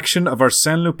election of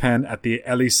Arsène Lupin at the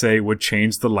Élysée would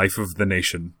change the life of the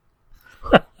nation,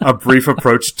 a brief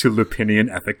approach to Lupinian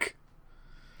ethic,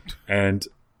 and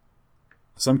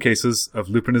some cases of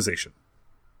Lupinization.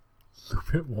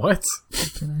 What?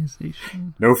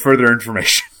 Organization. No further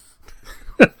information.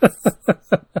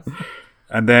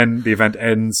 And then the event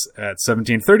ends at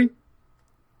 17:30.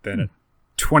 Then at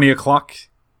 20 o'clock,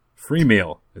 free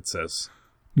meal, it says.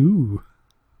 Ooh.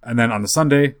 And then on the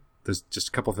Sunday, there's just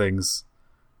a couple things.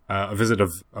 A visit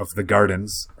of the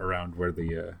gardens around where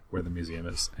the museum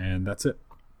is. And that's it.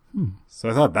 So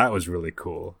I thought that was really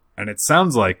cool. And it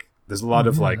sounds like there's a lot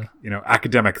of like,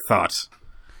 academic thought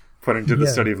put into the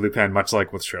Yeah. study of Lupin, much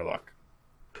like with Sherlock.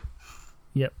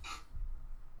 Yep.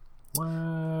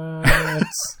 What?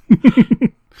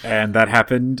 And that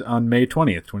happened on May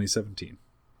 20th, 2017.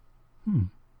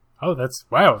 Oh, that's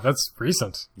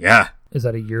recent. Yeah, Is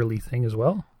that a yearly thing as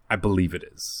well? I believe it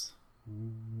is.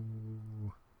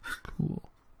 Cool.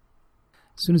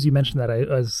 As soon as you mentioned that, I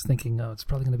was thinking, it's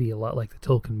probably going to be a lot like the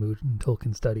Tolkien mood and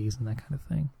Tolkien studies and that kind of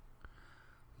thing.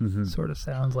 Mm-hmm. Sort of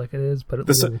sounds like it is, but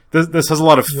This has a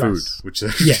lot of food, Yes. which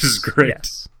is, yes, which is great.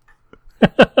 Yes.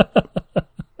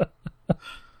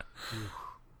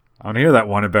 I want to hear that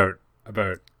one about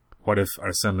what if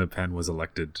Arsène Lupin was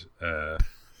elected to,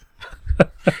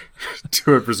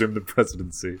 I presume, the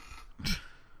presidency.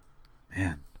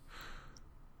 Man.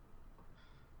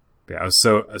 But yeah, I was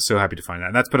so happy to find that.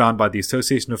 And that's put on by the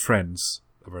Association of Friends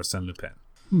of Arsène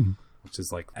Lupin, which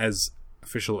is like as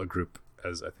official a group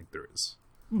as I think there is.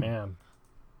 Man,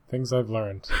 things I've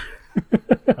learned.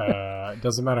 It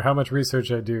doesn't matter how much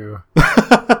research I do.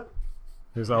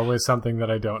 There's always something that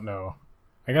I don't know.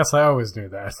 I guess I always knew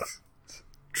that.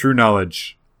 True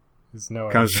knowledge There's no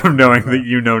comes from knowing that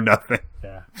you know nothing.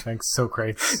 Yeah, thanks,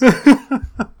 Socrates.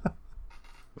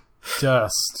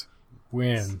 Dust,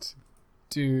 wind,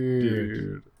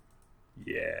 dude.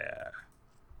 Yeah.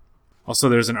 Also,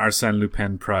 there's an Arsène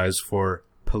Lupin Prize for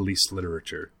police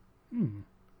literature.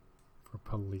 For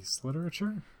police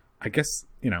literature? I guess,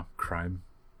 crime.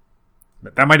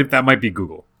 But that might be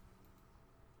Google.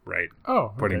 Right?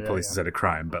 Oh, Putting okay, police yeah. instead of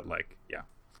crime, but yeah.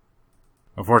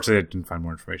 Unfortunately, I didn't find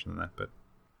more information than that, but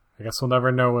I guess we'll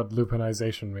never know what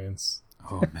lupinization means.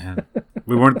 oh man.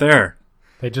 We weren't there,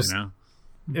 They just you know?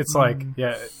 it's like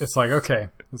okay.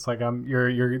 It's like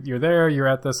you're there, you're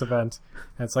at this event,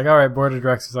 and it's like, all right, board of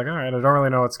directors like, all right, I don't really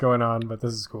know what's going on, but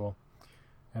this is cool.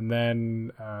 And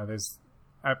then there's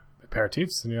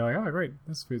aperitifs, and you're like, oh great,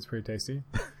 this food's pretty tasty.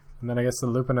 And then I guess the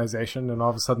lupinization, and all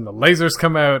of a sudden the lasers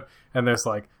come out, and there's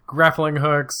like grappling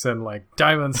hooks and like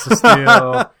diamonds to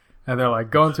steal, and they're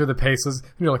like going through the paces,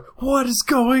 and you're like, what is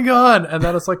going on? And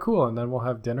then it's like, cool, and then we'll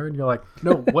have dinner, and you're like,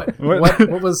 no, what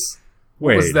was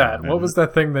Wait was a that? minute. What was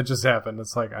that thing that just happened?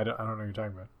 It's like I don't know what you're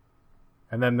talking about.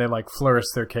 And then they like flourish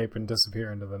their cape and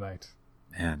disappear into the night.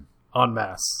 Man, En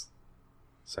masse.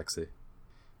 sexy.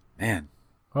 Man.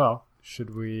 Well,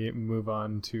 should we move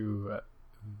on to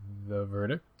the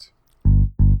verdict?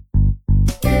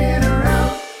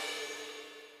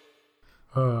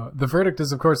 The verdict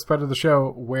is, of course, part of the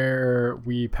show where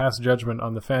we pass judgment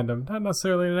on the fandom. Not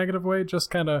necessarily in a negative way,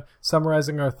 just kind of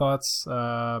summarizing our thoughts,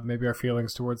 maybe our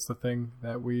feelings towards the thing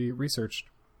that we researched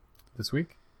this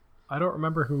week. I don't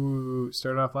remember who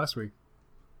started off last week,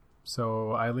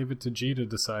 so I leave it to G to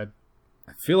decide.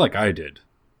 I feel like I did.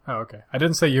 Oh, okay. I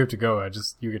didn't say you have to go.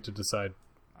 You get to decide.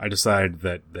 I decide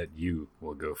that you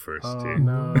will go first, Oh, too.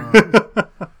 no.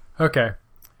 Okay.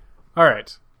 All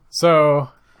right. So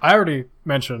I already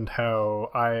mentioned how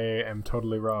I am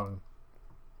totally wrong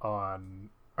on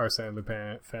Arsène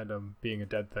Lupin fandom being a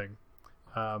dead thing.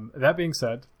 That being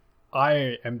said,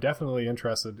 I am definitely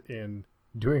interested in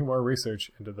doing more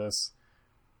research into this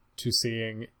to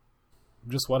seeing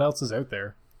just what else is out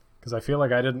there. Because I feel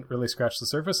like I didn't really scratch the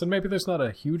surface, and maybe there's not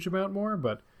a huge amount more,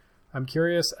 but I'm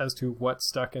curious as to what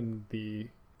stuck in the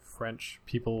French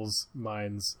people's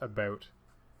minds about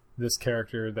this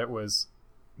character that was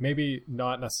maybe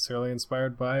not necessarily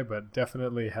inspired by, but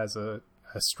definitely has a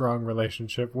strong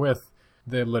relationship with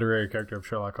the literary character of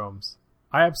Sherlock Holmes.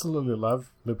 I absolutely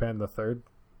love Lupin III,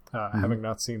 having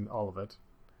not seen all of it.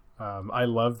 I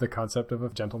love the concept of a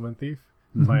gentleman thief.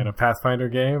 Playing a Pathfinder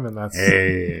game, and that's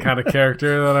the kind of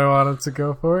character that I wanted to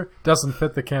go for. Doesn't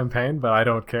fit the campaign, but I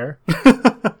don't care.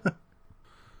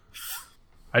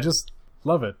 I just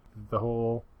love it. The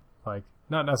whole, like,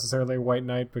 not necessarily white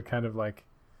knight, but kind of like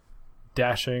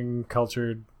dashing,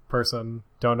 cultured person.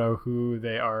 Don't know who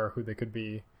they are, who they could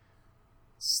be,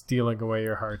 stealing away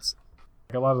your hearts.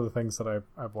 Like, a lot of the things that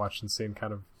I've watched and seen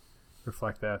kind of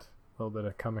reflect that. A little bit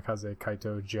of Kamikaze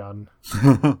Kaito Jun,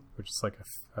 which is like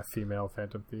a female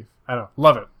phantom thief. I don't know.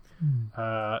 Love it.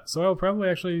 So I'll probably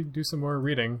actually do some more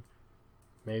reading.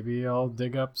 Maybe I'll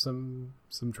dig up some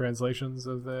translations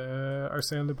of the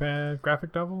Arsène Lupin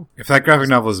graphic novel. If that graphic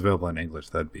novel is available in English,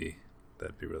 that'd be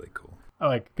really cool. I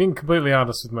like being completely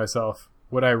honest with myself.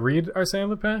 Would I read Arsène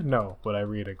Lupin? No. Would I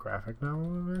read a graphic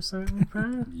novel of Arsène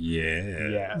Lupin? Yeah.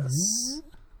 Yes.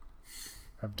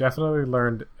 I've definitely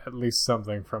learned at least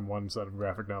something from one set of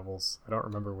graphic novels. I don't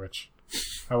remember which.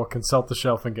 I will consult the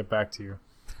shelf and get back to you.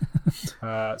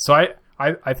 So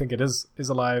I think it is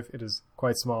alive. It is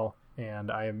quite small,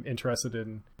 and I am interested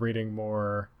in reading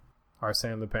more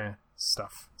Arsène Lupin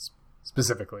stuff,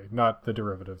 specifically, not the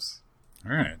derivatives.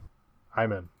 All right.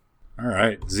 I'm in. All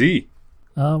right. Z.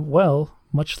 Well,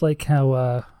 much like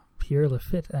how Pierre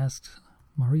Lafitte asked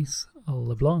Maurice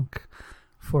Leblanc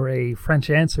for a French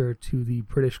answer to the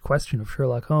British question of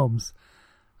Sherlock Holmes,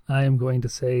 I am going to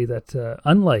say that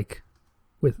unlike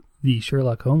with the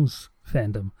Sherlock Holmes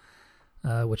fandom,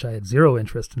 which I had zero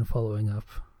interest in following up,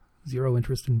 zero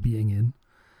interest in being in,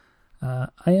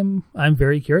 I'm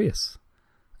very curious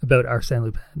about Arsène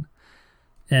Lupin,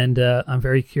 and I'm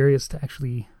very curious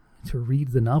to read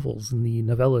the novels and the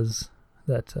novellas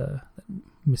that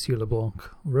Monsieur Leblanc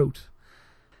wrote.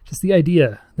 Just the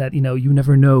idea that, you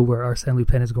never know where Arsène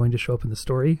Lupin is going to show up in the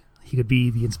story. He could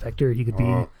be the inspector. He could be,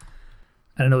 I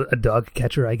don't know, a dog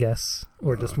catcher, I guess,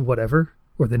 or just whatever,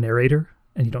 or the narrator,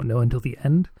 and you don't know until the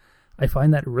end. I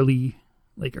find that really,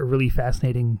 like, a really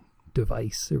fascinating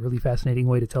device, a really fascinating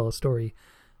way to tell a story,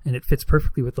 and it fits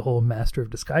perfectly with the whole Master of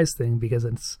Disguise thing, because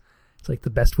it's like the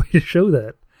best way to show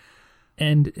that.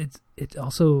 And it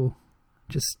also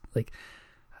just, like,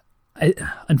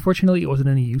 unfortunately, it wasn't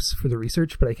any use for the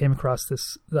research, but I came across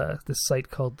this site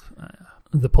called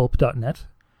thepulp.net,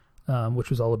 which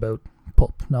was all about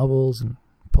pulp novels and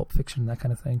pulp fiction and that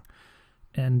kind of thing.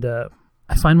 And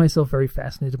I find myself very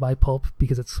fascinated by pulp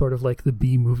because it's sort of like the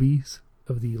B-movies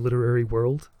of the literary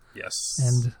world. Yes.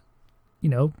 And,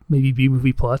 maybe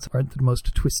B-movie plots aren't the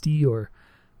most twisty or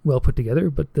well put together,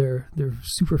 but they're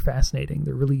super fascinating.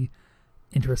 They're really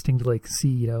interesting to, like,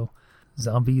 see,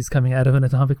 zombies coming out of an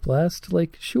atomic blast?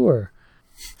 Like, sure.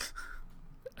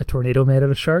 A tornado made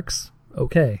out of sharks?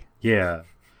 Okay. Yeah.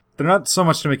 They're not so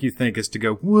much to make you think as to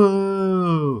go,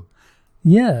 whoa.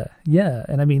 Yeah.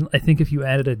 And I mean, I think if you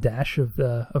added a dash of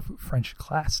French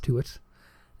class to it,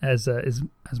 as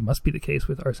must be the case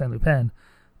with Arsène Lupin,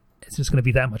 it's just going to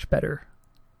be that much better.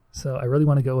 So I really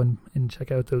want to go and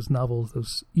check out those novels,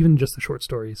 those even just the short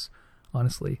stories,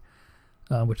 honestly,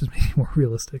 which is maybe more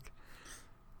realistic.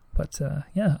 But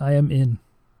yeah, I am in.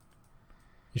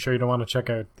 You sure you don't want to check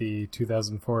out the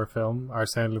 2004 film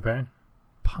Arsène Lupin?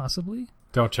 Possibly.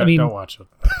 Don't watch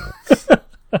it.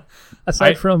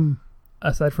 aside from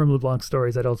LeBlanc's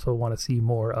stories, I'd also want to see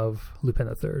more of Lupin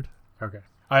III. Okay.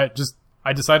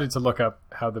 I decided to look up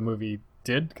how the movie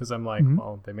did because I'm like,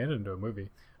 well, they made it into a movie.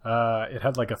 It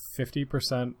had like a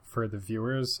 50% for the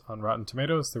viewers on Rotten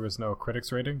Tomatoes. There was no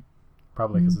critics rating,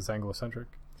 probably because it's Anglo-centric.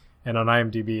 And on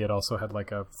IMDb, it also had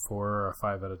like a 4 or a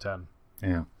 5 out of 10.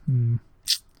 Yeah.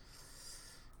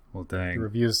 Well, dang. The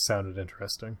reviews sounded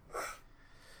interesting.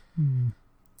 Well,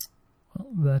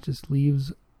 that just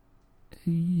leaves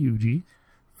Yuji.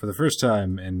 For the first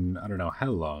time in I don't know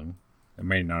how long, it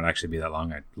may not actually be that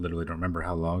long. I literally don't remember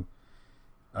how long.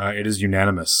 It is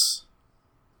unanimous.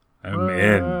 I'm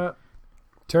in.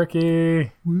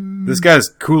 Turkey. This guy's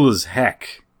cool as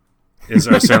heck. Is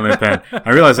Arsène Lupin. I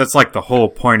realize that's like the whole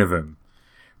point of him.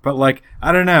 But like,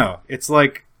 I don't know. It's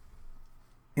like,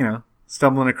 you know,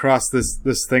 stumbling across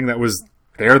this thing that was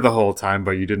there the whole time,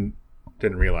 but you didn't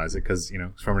realize it because, you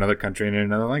know, it's from another country and in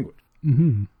another language.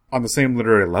 Mm-hmm. On the same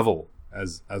literary level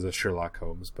as a Sherlock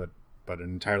Holmes, but an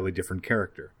entirely different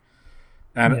character.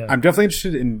 And Yeah. I'm definitely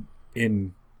interested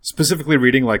in specifically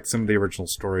reading like some of the original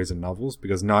stories and novels,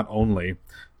 because not only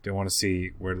do I want to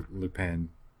see where Lupin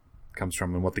comes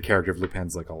from and what the character of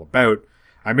Lupin's like all about,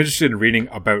 I'm interested in reading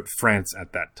about France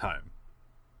at that time,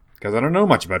 because I don't know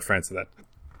much about France at that.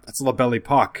 That's La Belle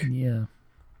Epoque. Yeah.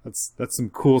 That's some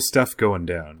cool stuff going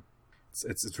down.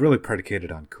 It's really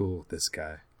predicated on cool. This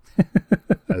guy,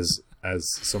 as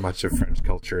so much of French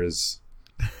culture is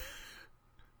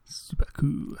Super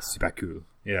cool. super cool.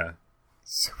 Yeah,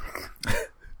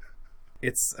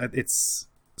 it's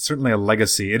certainly a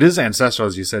legacy. It is ancestral,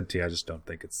 as you said, T. I just don't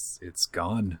think it's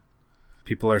gone.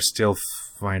 People are still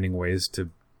finding ways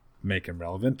to make him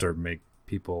relevant or make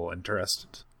people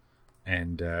interested,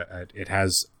 and it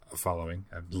has a following,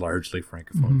 a largely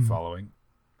francophone following.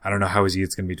 I don't know how easy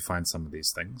it's going to be to find some of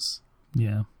these things.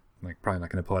 Yeah. Like, probably not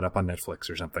going to pull it up on Netflix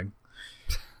or something.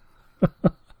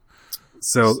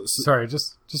 So Sorry,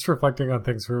 just reflecting on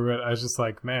things for a bit, I was just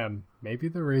like, man, maybe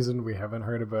the reason we haven't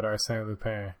heard about Arsène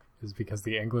Lupin is because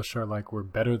the English are like, we're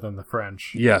better than the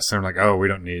French. yes, I'm like, oh, we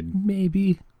don't need.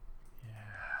 Maybe.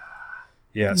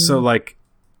 Yeah, so like,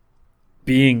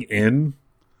 being in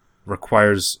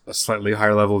requires a slightly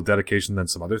higher level of dedication than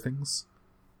some other things,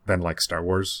 than like Star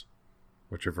Wars,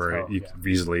 which are very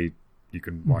easily you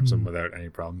can watch them without any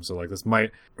problem. So like, this might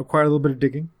require a little bit of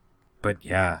digging, but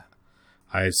yeah,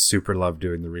 I super love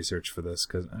doing the research for this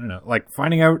because I don't know, like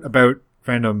finding out about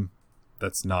fandom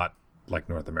that's not like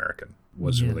North American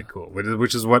was really cool,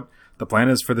 which is what the plan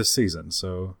is for this season.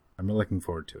 So I'm really looking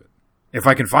forward to it. If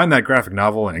I can find that graphic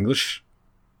novel in English,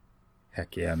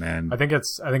 heck yeah, man. I think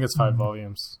it's 5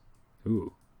 volumes.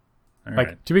 Ooh. All Like,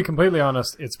 right. to be completely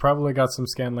honest, it's probably got some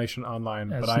scanlation online,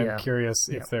 but I'm yeah. curious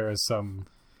if there is some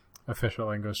official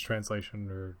English translation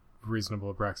or reasonable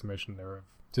approximation thereof,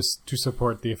 just to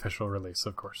support the official release,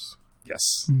 of course.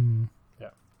 Yes. Yeah.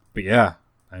 But yeah,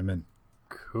 I'm in.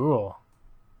 Cool.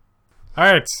 All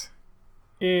right.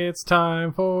 It's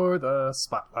time for the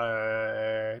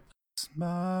spotlight.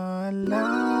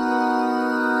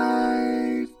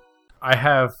 I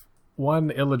have one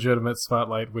illegitimate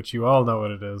spotlight, which you all know what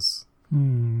it is.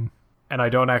 And I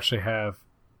don't actually have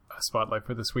a spotlight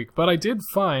for this week, but I did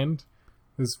find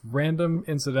this random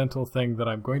incidental thing that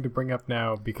I'm going to bring up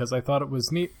now because I thought it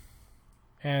was neat,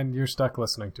 and you're stuck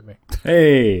listening to me.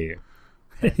 Hey.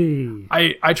 Hey.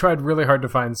 I tried really hard to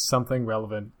find something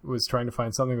relevant. Was trying to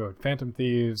find something about Phantom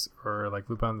Thieves or like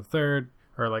Lupin the Third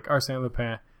or like Arsène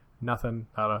Lupin. Nothing,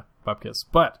 not a bupkis.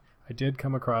 But I did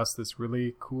come across this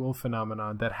really cool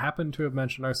phenomenon that happened to have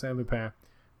mentioned Arsène Lupin,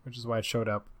 which is why it showed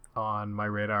up on my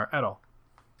radar at all.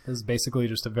 This is basically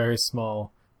just a very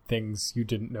small things you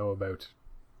didn't know about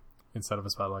instead of a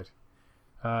spotlight.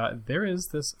 There is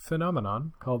this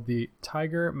phenomenon called the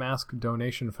Tiger Mask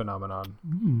Donation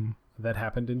phenomenon that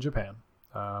happened in Japan.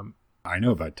 I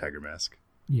know about Tiger Mask.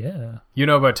 Yeah. You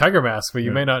know about Tiger Mask, but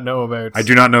you may not know about... I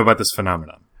do not know about this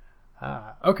phenomenon.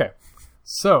 Okay.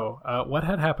 So, what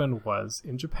had happened was,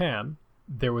 in Japan,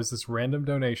 there was this random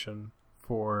donation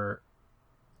for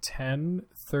 10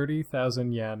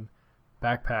 30,000 yen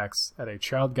backpacks at a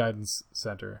child guidance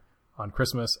center on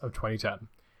Christmas of 2010.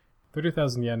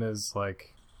 30,000 yen is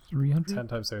like 300? 10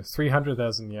 times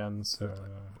 300,000 yen. So,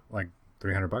 Like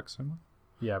 $300 somewhere?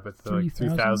 yeah, but like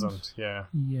 3,000. Yeah.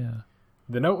 Yeah.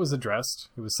 The note was addressed.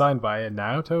 It was signed by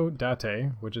Naoto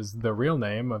Date, which is the real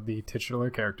name of the titular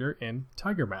character in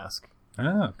Tiger Mask.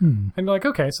 Oh. And you're like,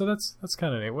 okay, so that's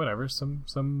kind of neat. Whatever.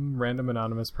 Some random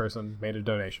anonymous person made a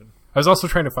donation. I was also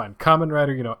trying to find Kamen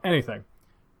Rider, anything.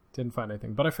 Didn't find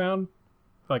anything, but I found,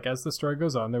 like, as the story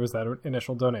goes on, there was that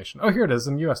initial donation. Oh, here it is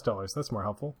in US dollars. That's more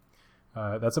helpful.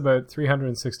 That's about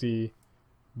 $360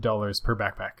 per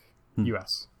backpack,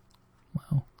 US.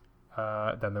 Wow.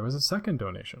 Then there was a second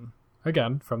donation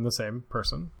again from the same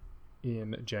person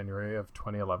in January of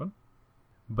 2011.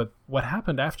 But what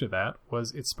happened after that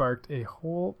was it sparked a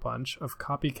whole bunch of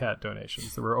copycat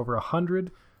donations. There were over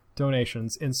 100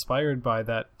 donations inspired by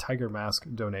that tiger mask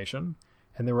donation,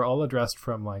 and they were all addressed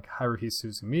from like Haruhi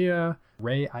Suzumiya,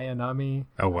 Rei Ayanami,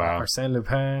 Oh, wow. Arsène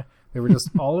Lupin. They were just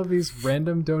all of these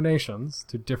random donations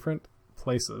to different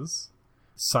places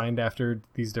signed after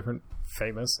these different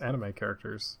famous anime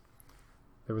characters.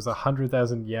 There was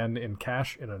 100,000 yen in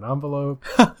cash in an envelope.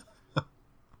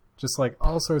 Just like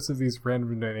all sorts of these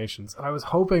random donations. I was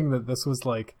hoping that this was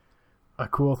like a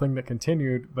cool thing that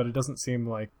continued, but it doesn't seem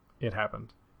like it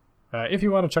happened. If you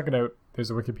want to check it out,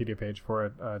 there's a Wikipedia page for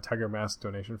it. Tiger Mask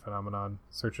Donation Phenomenon.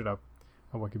 Search it up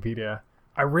on Wikipedia.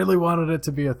 I really wanted it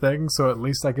to be a thing, so at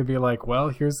least I could be like, well,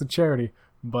 here's the charity.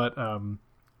 But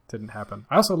didn't happen.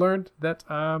 I also learned that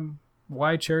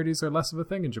why charities are less of a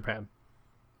thing in Japan.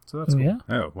 So that's cool. Yeah.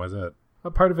 Oh, why's that?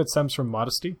 But part of it stems from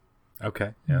modesty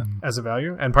Okay, yeah. as a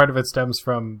value, and part of it stems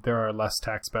from there are less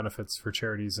tax benefits for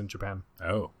charities in Japan.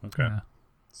 Oh, okay. Yeah.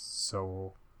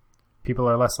 So people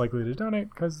are less likely to donate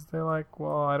because they're like,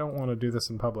 well, I don't want to do this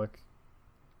in public.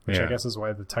 Which I Yeah. guess is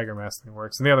why the tiger mask thing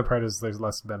works. And the other part is there's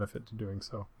less benefit to doing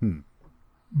so. Mm.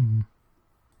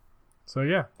 So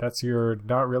yeah, that's your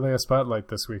not really a spotlight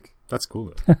this week. That's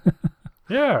cool, though.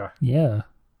 Yeah. Yeah.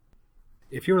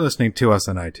 If you were listening to us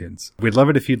on iTunes, we'd love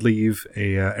it if you'd leave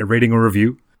a rating or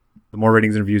review. The more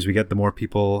ratings and reviews we get, the more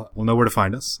people will know where to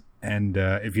find us. And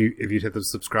if you'd hit the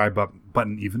subscribe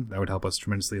button even, that would help us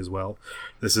tremendously as well.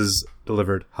 This is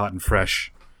delivered hot and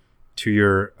fresh to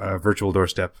your virtual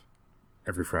doorstep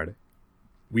every Friday.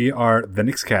 We are The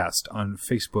Nixcast on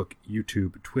Facebook,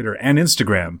 YouTube, Twitter, and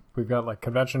Instagram. We've got like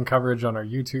convention coverage on our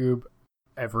YouTube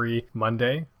every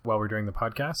Monday while we're doing the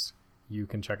podcast. You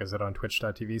can check us out on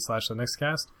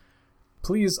twitch.tv/thenextcast.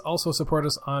 Please also support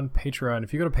us on Patreon.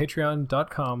 If you go to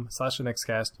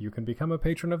patreon.com/thenextcast, you can become a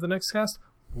patron of the Nextcast.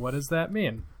 What does that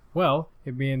mean? Well,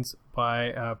 it means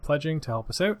by pledging to help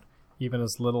us out, even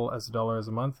as little as $1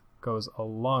 a month goes a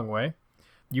long way.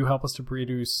 You help us to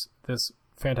produce this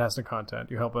fantastic content.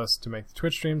 You help us to make the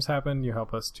Twitch streams happen. You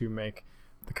help us to make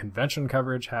the convention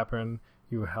coverage happen.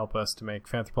 You help us to make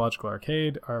Fanthropological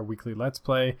Arcade, our weekly Let's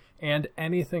Play, and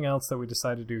anything else that we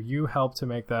decide to do. You help to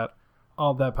make that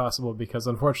all that possible because,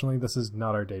 unfortunately, this is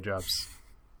not our day jobs.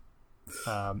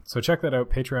 So check that out,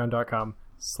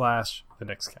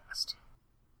 patreon.com/thenextcast.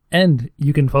 And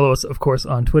you can follow us, of course,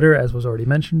 on Twitter, as was already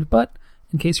mentioned. But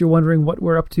in case you're wondering what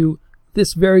we're up to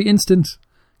this very instant,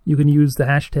 you can use the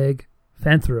hashtag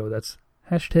Fanthro. That's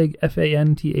hashtag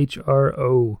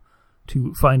FANTHRO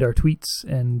to find our tweets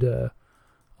and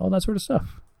all that sort of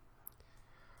stuff.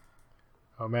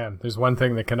 Oh man, there's one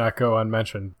thing that cannot go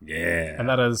unmentioned. Yeah. And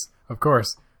that is, of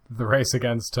course, the Race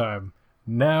Against Time.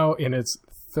 Now in its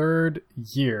third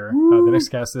year, the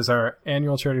Nextcast is our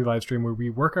annual charity live stream where we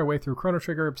work our way through Chrono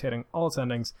Trigger, obtaining all its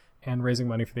endings, and raising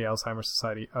money for the Alzheimer's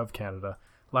Society of Canada.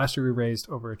 Last year we raised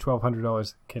over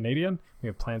 $1,200 Canadian. We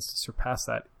have plans to surpass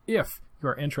that if you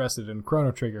are interested in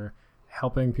Chrono Trigger,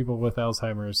 helping people with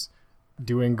Alzheimer's,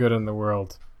 doing good in the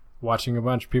world, watching a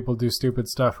bunch of people do stupid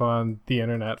stuff on the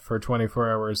internet for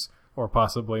 24 hours or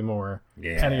possibly more.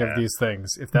 Yeah. Any of these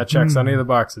things. If that checks any of the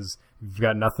boxes, you've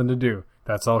got nothing to do.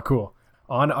 That's all cool.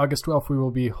 On August 12th, we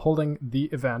will be holding the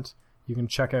event. You can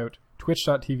check out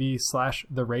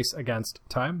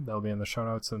twitch.tv/theraceagainsttime. That'll be in the show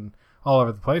notes and all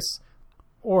over the place.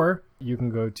 Or you can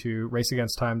go to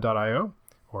raceagainsttime.io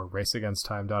or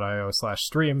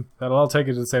raceagainsttime.io/stream. That'll all take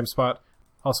you to the same spot.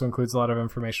 Also includes a lot of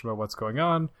information about what's going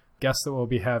on, guests that we'll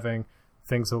be having,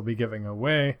 things we'll be giving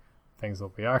away, things we'll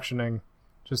be auctioning.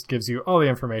 Just gives you all the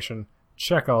information.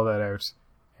 Check all that out.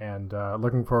 And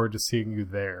looking forward to seeing you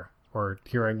there or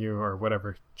hearing you or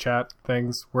whatever. Chat,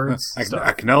 things, words, stuff.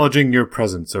 Acknowledging your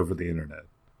presence over the internet.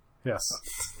 Yes.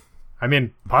 I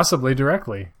mean, possibly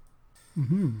directly.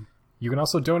 Mm-hmm. You can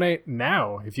also donate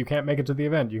now if you can't make it to the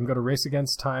event. You can go to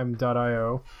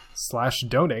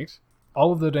raceagainsttime.io/donate.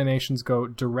 All of the donations go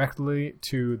directly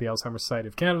to the Alzheimer's Society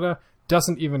of Canada.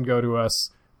 Doesn't even go to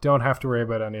us. Don't have to worry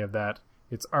about any of that.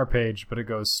 It's our page, but it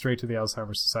goes straight to the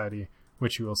Alzheimer's Society,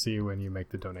 which you will see when you make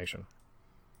the donation.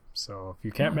 So if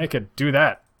you can't make it, do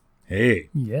that. Hey,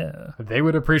 Yeah. They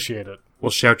would appreciate it. we'll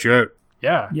shout you out.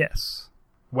 Yeah. Yes.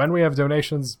 When we have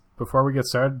donations, before we get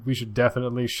started, we should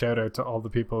definitely shout out to all the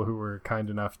people who were kind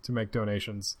enough to make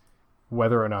donations,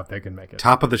 whether or not they can make it.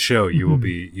 Top of the show, you will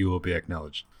be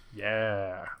acknowledged.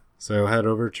 Yeah. So head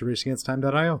over to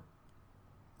raceagainsttime.io.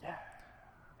 Yeah.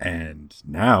 And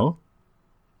now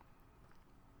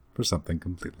for something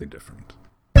completely different.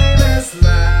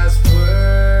 Last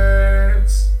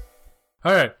words.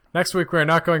 All right. Next week, we're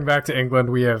not going back to England.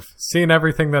 We have seen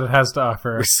everything that it has to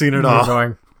offer. We've seen it We're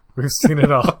all. We've seen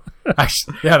it all.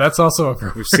 Actually, yeah, that's also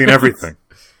a We've seen everything.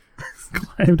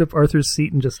 Climbed up Arthur's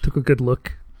seat and just took a good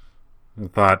look.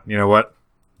 And thought, you know what?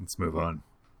 Let's move on.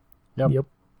 Yep.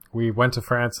 We went to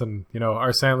France and,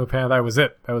 Arsène Lupin, that was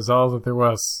it. That was all that there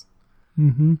was.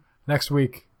 Mm-hmm. Next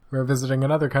week, we're visiting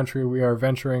another country. We are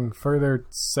venturing further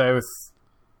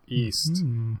southeast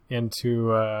into...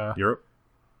 Europe?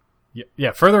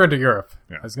 Yeah, further into Europe.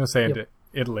 Yeah. I was going to say into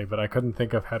Italy, but I couldn't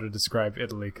think of how to describe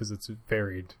Italy because it's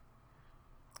varied.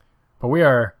 But we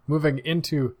are moving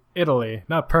into Italy.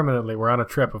 Not permanently. We're on a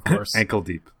trip, of course. Ankle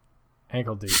deep.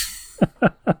 Ankle deep.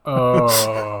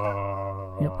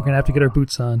 Oh. Yep, we're going to have to get our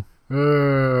boots on.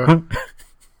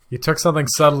 You took something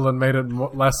subtle and made it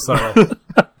less subtle.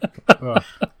 Ugh.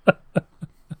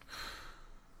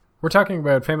 We're talking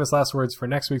about famous last words for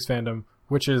next week's fandom,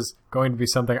 which is going to be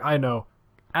something I know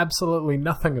absolutely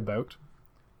nothing about.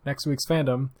 Next week's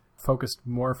fandom focused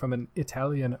more from an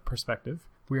Italian perspective.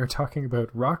 We are talking about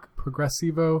rock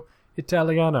progressivo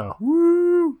italiano.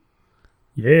 Woo!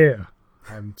 Yeah.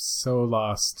 I'm so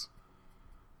lost.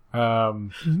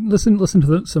 Listen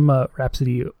to some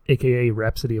Rhapsody, a.k.a.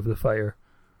 Rhapsody of the Fire.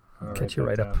 Catch you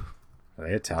right up. Are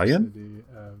they Italian? Rhapsody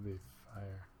of the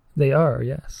Fire. They are,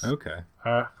 yes. Okay.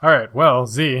 All right. Well,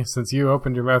 Z, since you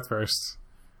opened your mouth first,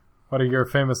 what are your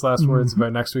famous last words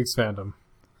about next week's fandom?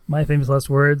 My famous last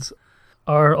words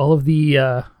are all of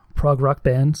the prog rock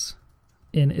bands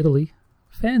in Italy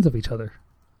fans of each other.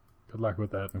 Good luck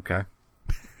with that. Okay.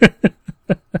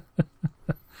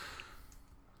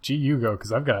 Gee, you go,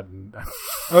 because I've got...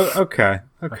 Okay.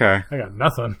 I got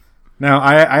nothing. Now,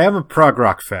 I am a prog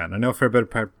rock fan. I know a fair bit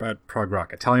about prog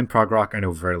rock. Italian prog rock, I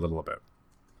know very little about.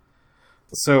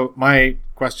 So my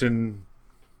question,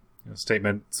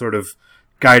 statement, sort of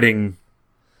guiding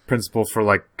principle for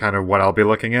like kind of what I'll be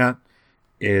looking at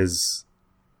is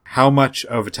how much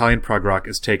of Italian prog rock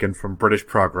is taken from British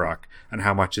prog rock and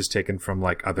how much is taken from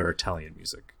like other Italian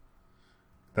music.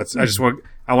 I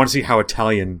want to see how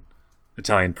Italian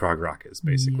prog rock is,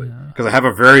 basically. Because I have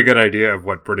a very good idea of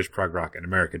what British prog rock and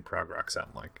American prog rock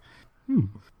sound like.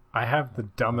 I have the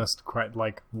dumbest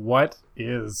what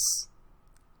is...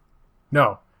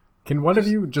 No. Can one of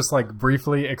you just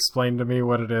briefly explain to me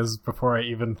what it is before I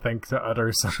even think to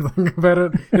utter something about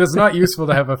it? It is not useful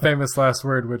to have a famous last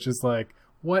word, which is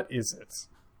what is it?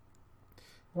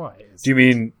 Why is Do you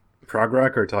mean prog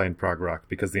rock or Italian prog rock?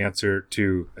 Because the answer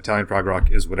to Italian prog rock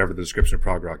is whatever the description of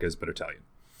prog rock is, but Italian.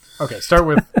 Okay, start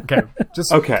with...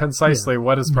 concisely,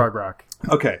 what is prog rock?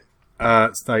 Okay. I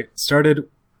started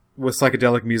with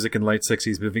psychedelic music in late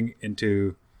 60s, moving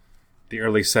into the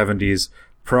early 70s.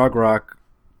 Prog rock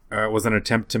was an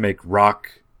attempt to make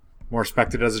rock more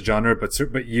respected as a genre,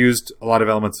 but used a lot of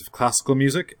elements of classical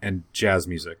music and jazz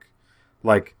music.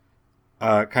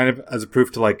 Kind of as a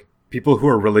proof to people who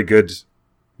are really good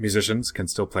musicians can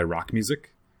still play rock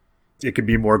music. It can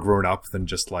be more grown up than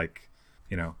just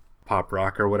pop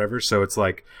rock or whatever. So it's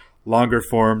longer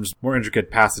forms, more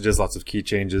intricate passages, lots of key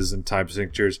changes and time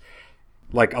signatures.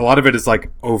 A lot of it is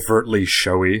overtly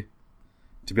showy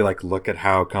to be look at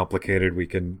how complicated we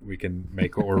can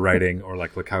make what we're writing, or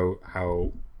look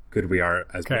how good we are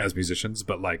as musicians.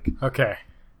 But okay.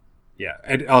 Yeah.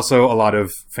 And also a lot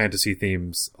of fantasy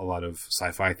themes, a lot of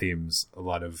sci-fi themes,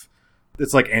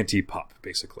 it's anti-pop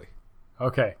basically.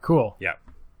 Okay, cool. Yeah.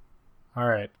 All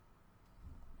right.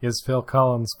 Is Phil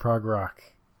Collins prog rock?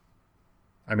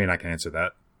 I mean, I can answer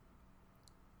that.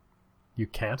 You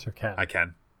can't or can? I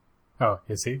can. Oh,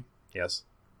 is he? Yes.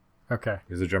 Okay.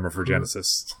 He's the drummer for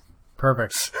Genesis.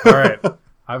 Perfect. All right.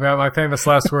 I've got my famous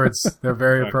last words. They're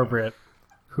very appropriate.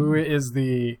 Who is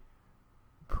the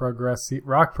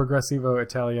rock progressivo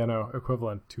italiano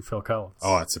equivalent to Phil Collins?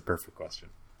 Oh, that's a perfect question.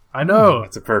 I know.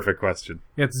 That's a perfect question.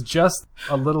 It's just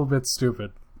a little bit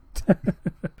stupid.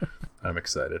 I'm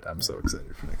excited. I'm so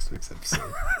excited for next week's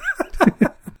episode.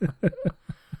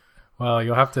 Well,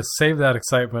 you'll have to save that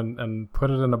excitement and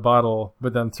put it in a bottle,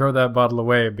 but then throw that bottle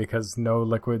away because no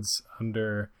liquids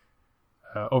under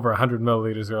over 100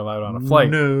 milliliters are allowed on a flight.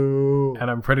 No.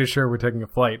 And I'm pretty sure we're taking a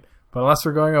flight. But unless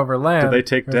we're going over land... Do they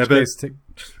take debit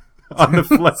on the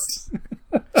flight?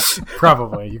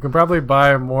 Probably. You can probably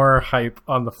buy more hype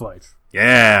on the flight.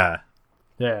 Yeah.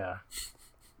 Yeah.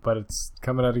 But it's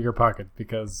coming out of your pocket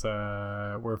because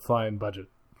we're flying budget.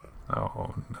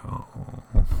 Oh, no.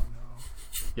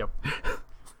 Yep.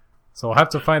 So we'll have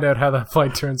to find out how that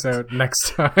flight turns out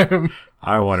next time.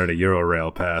 I wanted a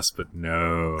Eurorail pass, but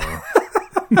no.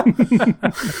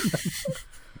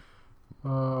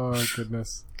 Oh,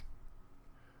 goodness.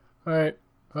 All right.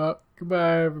 Well,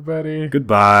 goodbye, everybody.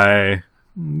 Goodbye.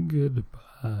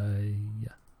 Goodbye.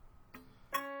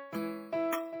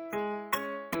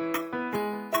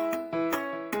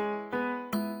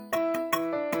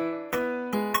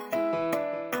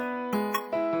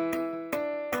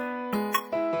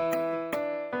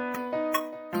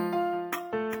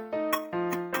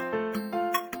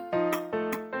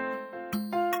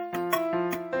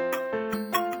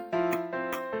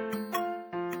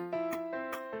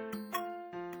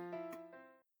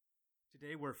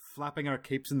 Today we're flapping our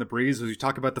capes in the breeze as we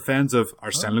talk about the fans of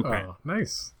Arsène Lupin. Oh,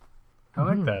 nice. I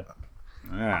like that.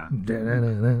 Yeah.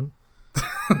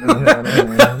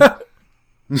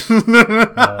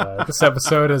 This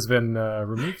episode has been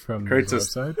removed from the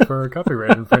Kratos. website for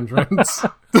copyright infringements.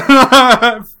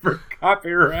 For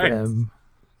copyright.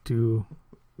 To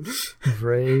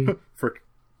Vray For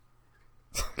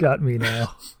got me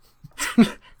now.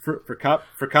 for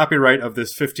copyright of this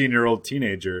 15-year-old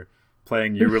teenager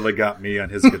playing "You Really Got Me" on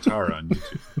his guitar on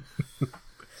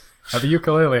YouTube. The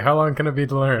ukulele, how long can it be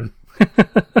to learn?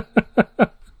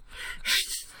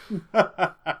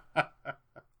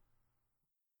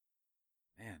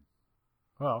 Man,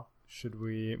 Well, should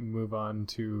we move on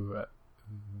to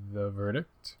the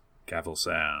verdict? gavel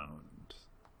sound.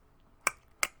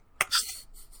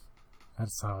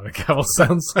 That's not what a gavel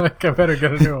sounds like. I better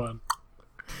get a new one.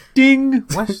 Ding.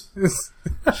 What?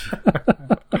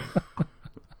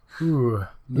 Ooh,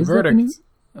 the Is that the verdict new-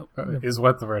 Oh, never- is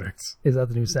what the verdict. Is that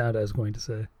the new sound I was going to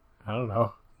say? I don't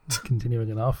know.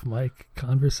 Continuing an off-mic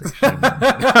conversation. That's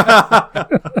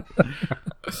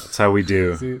how we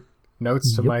do. See,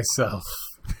 notes to Yep. myself.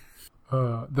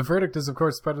 The verdict is, of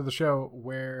course, part of the show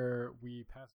where we pass.